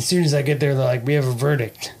as soon as I get there, they're like, we have a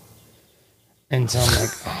verdict. And so I'm like,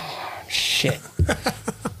 oh, shit.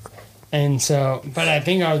 And so, but I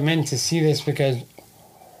think I was meant to see this because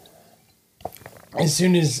as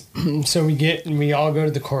soon as, so we all go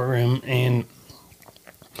to the courtroom, and,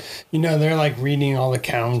 you know, they're like reading all the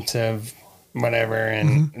counts of whatever,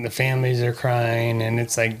 and the families are crying, and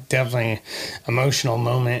it's like definitely emotional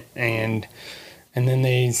moment. And then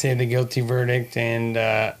they say the guilty verdict, and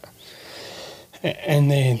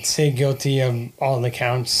they say guilty of all the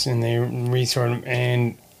counts, and they resort them.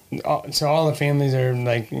 And so all the families are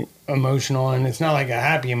like emotional, and it's not like a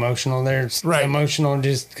happy emotional. They're emotional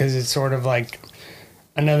just because it's sort of like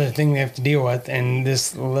another thing they have to deal with, and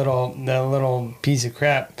the little piece of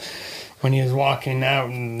crap. when he was walking out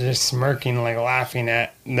and just smirking, like laughing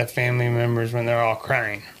at the family members when they're all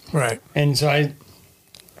crying. Right. And so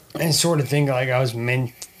I sort of think like I was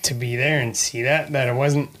meant to be there and see that it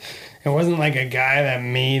wasn't like a guy that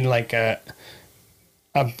made like a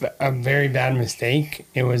very bad mistake.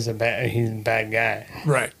 It was he's a bad guy.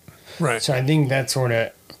 Right. Right. So I think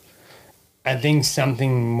I think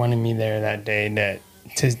something wanted me there that day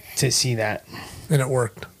to see that. And it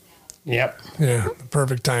worked. Yep. Yeah.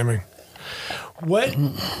 Perfect timing.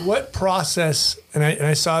 What process, and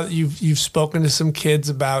I saw that you've spoken to some kids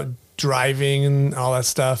about driving and all that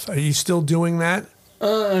stuff. Are you still doing that?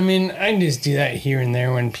 I mean, I just do that here and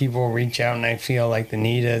there when people reach out and I feel like the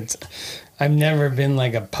need. I've never been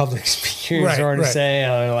like a public speaker, sort of say,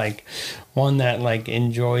 or like one that like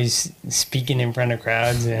enjoys speaking in front of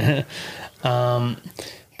crowds.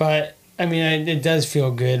 But I mean, it does feel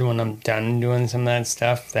good when I'm done doing some of that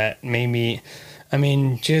stuff. That maybe, I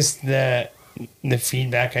mean, just the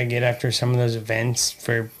feedback I get after some of those events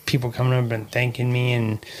for people coming up and thanking me,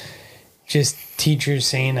 and just teachers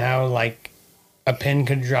saying how like a pin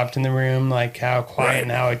could have dropped in the room, like how quiet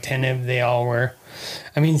and how attentive they all were.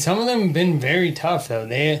 I mean, some of them have been very tough though.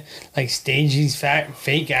 They like stage these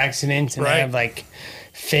fake accidents and they have like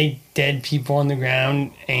fake dead people on the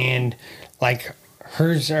ground, and like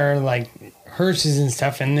hearses and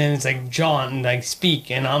stuff, and then it's like John, like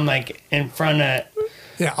speak, and I'm like in front of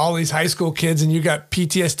all these high school kids, and you got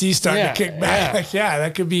PTSD starting to kick back. Like,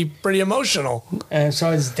 that could be pretty emotional. And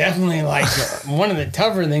so it's definitely like one of the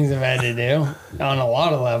tougher things I've had to do on a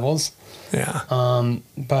lot of levels. Yeah.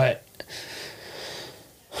 But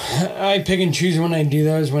I pick and choose when I do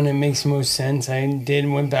those, when it makes the most sense. I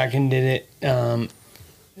went back and did it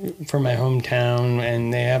for my hometown,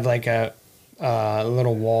 and they have like a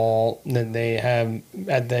little wall that they have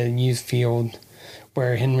at the youth field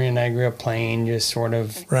where Henry and I grew up playing, just sort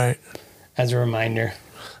of as a reminder.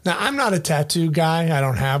 Now, I'm not a tattoo guy. I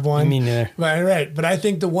don't have one. Me neither. But I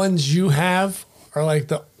think the ones you have are like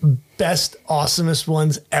the best, awesomest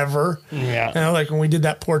ones ever. Yeah. And like when we did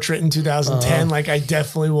that portrait in 2010, like I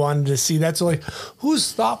definitely wanted to see that. So like,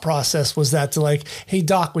 whose thought process was that to like, hey,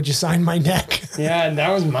 Doc, would you sign my neck? Yeah,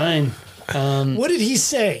 that was mine. What did he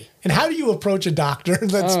say? And how do you approach a doctor?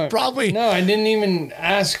 That's probably... No, I didn't even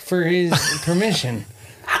ask for his permission.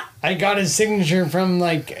 I got his signature from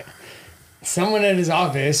like someone at his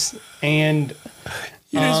office, and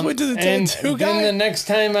you just went to the tattoo guy? Then the next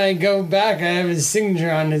time I go back, I have his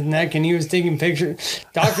signature on his neck, and he was taking pictures.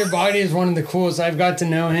 Dr. Body is one of the coolest. I've got to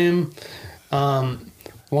know him.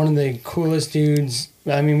 One of the coolest dudes.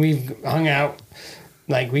 I mean, we've hung out.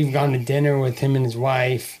 Like, we've gone to dinner with him and his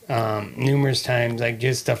wife numerous times. Like,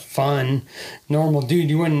 just a fun, normal dude.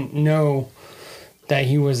 You wouldn't know that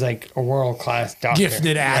he was, like, a world-class doctor.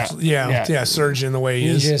 Gifted, surgeon the way he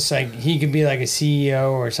is. He's just, like, he could be, like, a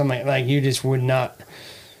CEO or something. Like, you just would not.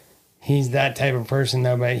 He's that type of person,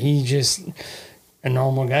 though. But he's just a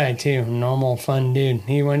normal guy, too. Normal, fun dude.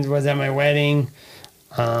 He was at my wedding.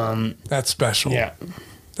 That's special. Yeah.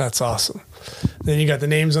 That's awesome. Then you got the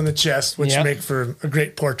names on the chest, which make for a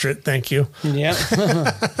great portrait. Thank you. Yep.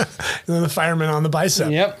 And then the fireman on the bicep.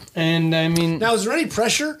 Yep. And I mean... Now, is there any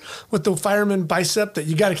pressure with the fireman bicep that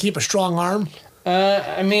you got to keep a strong arm?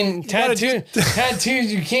 I mean,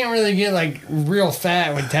 tattoos, you can't really get like real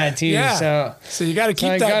fat with tattoos. Yeah. So you got to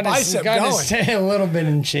keep that bicep going. You got to stay a little bit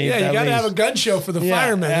in shape. Yeah, you got to have a gun show for the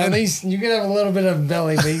fireman. At least you can have a little bit of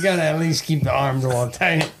belly, but you got to at least keep the arms all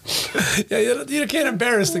tight. Yeah, you can't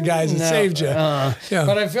embarrass the guys that saved you.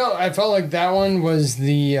 But I felt like that one was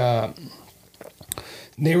they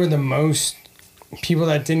were the most people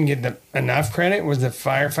that didn't get enough credit was the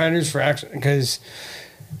firefighters for actually, because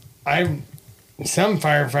some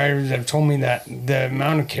firefighters have told me that the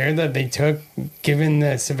amount of care that they took, given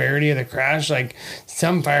the severity of the crash, like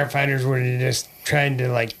some firefighters would have just tried to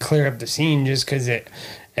like clear up the scene just because it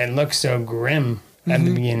looked so grim at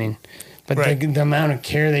the beginning. But the amount of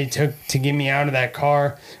care they took to get me out of that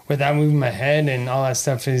car without moving my head and all that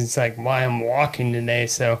stuff is like why I'm walking today.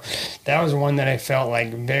 So that was one that I felt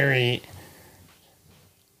like very,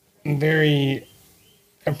 very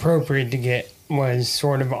appropriate to get, was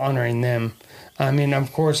sort of honoring them. I mean,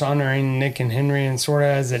 of course, honoring Nick and Henry, and sort of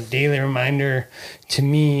as a daily reminder to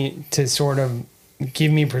me to sort of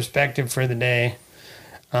give me perspective for the day.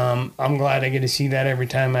 I'm glad I get to see that every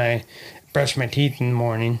time I brush my teeth in the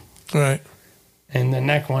morning. Right. And the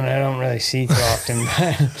neck one I don't really see too often.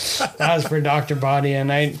 But that was for Dr. Body, and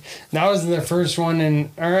that was the first one,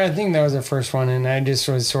 or I think that was the first one, and I just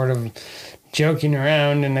was sort of joking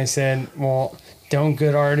around, and I said, well, don't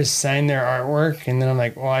good artists sign their artwork? And then I'm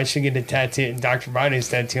like, well, I should get a tattoo, Dr. Body's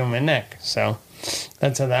tattoo on my neck. So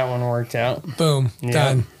that's how that one worked out. Boom. Yeah.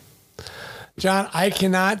 Done. John, I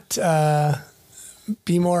cannot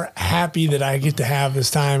be more happy that I get to have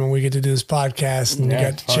this time and we get to do this podcast and Yeah, you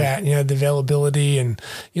got it's to fun. chat and you had the availability and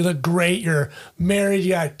you look great. You're married.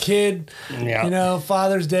 You got a kid. Yeah. You know,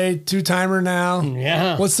 Father's Day, 2-timer now.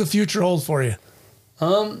 Yeah. What's the future hold for you?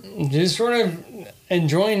 Just sort of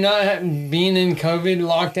enjoying not being in COVID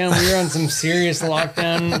lockdown. We were on some serious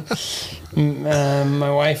lockdown,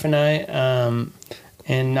 my wife and I,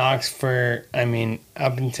 in Knox for,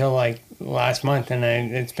 up until like last month. And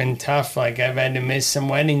it's been tough. Like I've had to miss some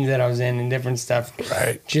weddings that I was in and different stuff.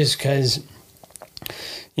 Right. Just because,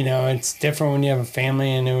 it's different when you have a family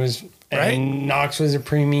and it was, Right. and Knox was a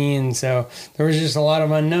preemie. And so there was just a lot of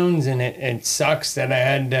unknowns and it sucks that I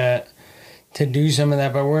had to do some of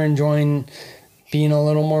that, but we're enjoying being a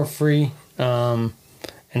little more free, and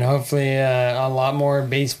hopefully a lot more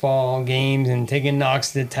baseball games and taking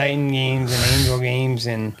Knox to Titan games and Angel games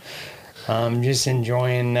and just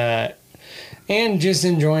enjoying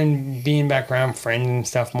being back around friends and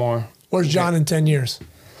stuff more. Where's John in 10 years?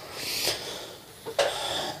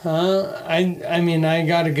 I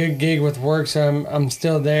got a good gig with work, so I'm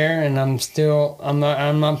still there, and I'm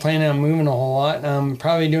not planning on moving a whole lot. I'm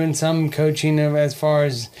probably doing some coaching as far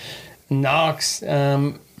as Knox,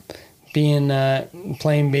 playing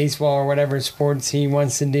baseball or whatever sports he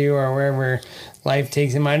wants to do or wherever life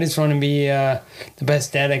takes him. I just want to be the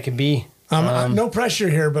best dad I could be. No pressure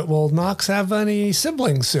here, but will Knox have any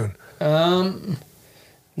siblings soon?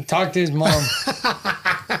 Talk to his mom.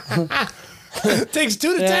 It takes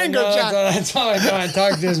 2 to tango, John. That's all I know. I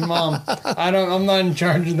talked to his mom. I'm not in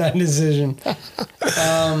charge of that decision.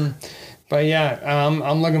 But yeah,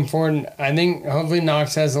 I'm looking forward. I think hopefully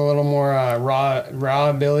Knox has a little more raw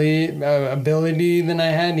ability than I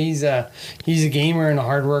had. He's a gamer and a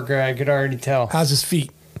hard worker. I could already tell. How's his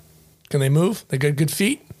feet? Can they move? They got good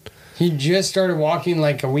feet? He just started walking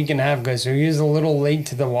like a week and a half ago, so he was a little late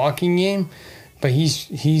to the walking game, but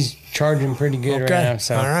he's charging pretty good right now.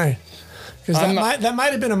 So all right. Because that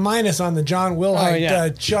might have been a minus on the John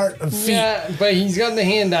Wilhite chart of feet. Yeah, but he's got the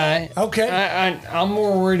hand-eye. Okay. I'm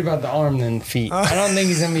more worried about the arm than the feet. I don't think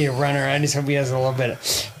he's going to be a runner. I just hope he has a little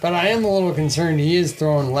bit. But I am a little concerned. He is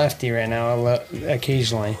throwing lefty right now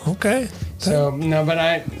occasionally. Okay. So, no,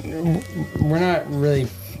 but we're not really...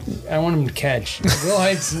 I want him to catch.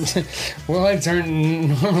 Wilhites aren't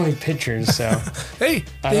normally pitchers, so... Hey,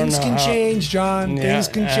 things can change, John. Yeah, things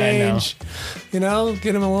can change. Get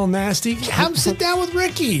him a little nasty. Have him sit down with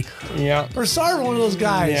Ricky. Yeah. Or Sarver, one of those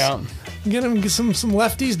guys. Yeah. Get some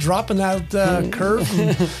lefties dropping that curve from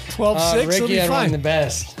 12-6. Ricky It'll be had one fine. of the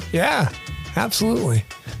best. Yeah, absolutely.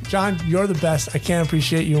 John, you're the best. I can't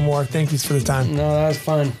appreciate you more. Thank you for the time. No, that was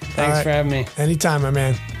fun. Thanks for having me. Anytime, my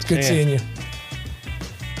man. It's good seeing you.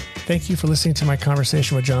 Thank you for listening to my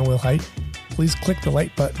conversation with John Wilhite. Please click the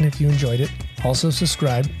like button if you enjoyed it. Also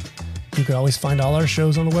subscribe. You can always find all our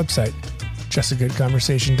shows on the website,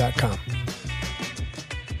 justagoodconversation.com.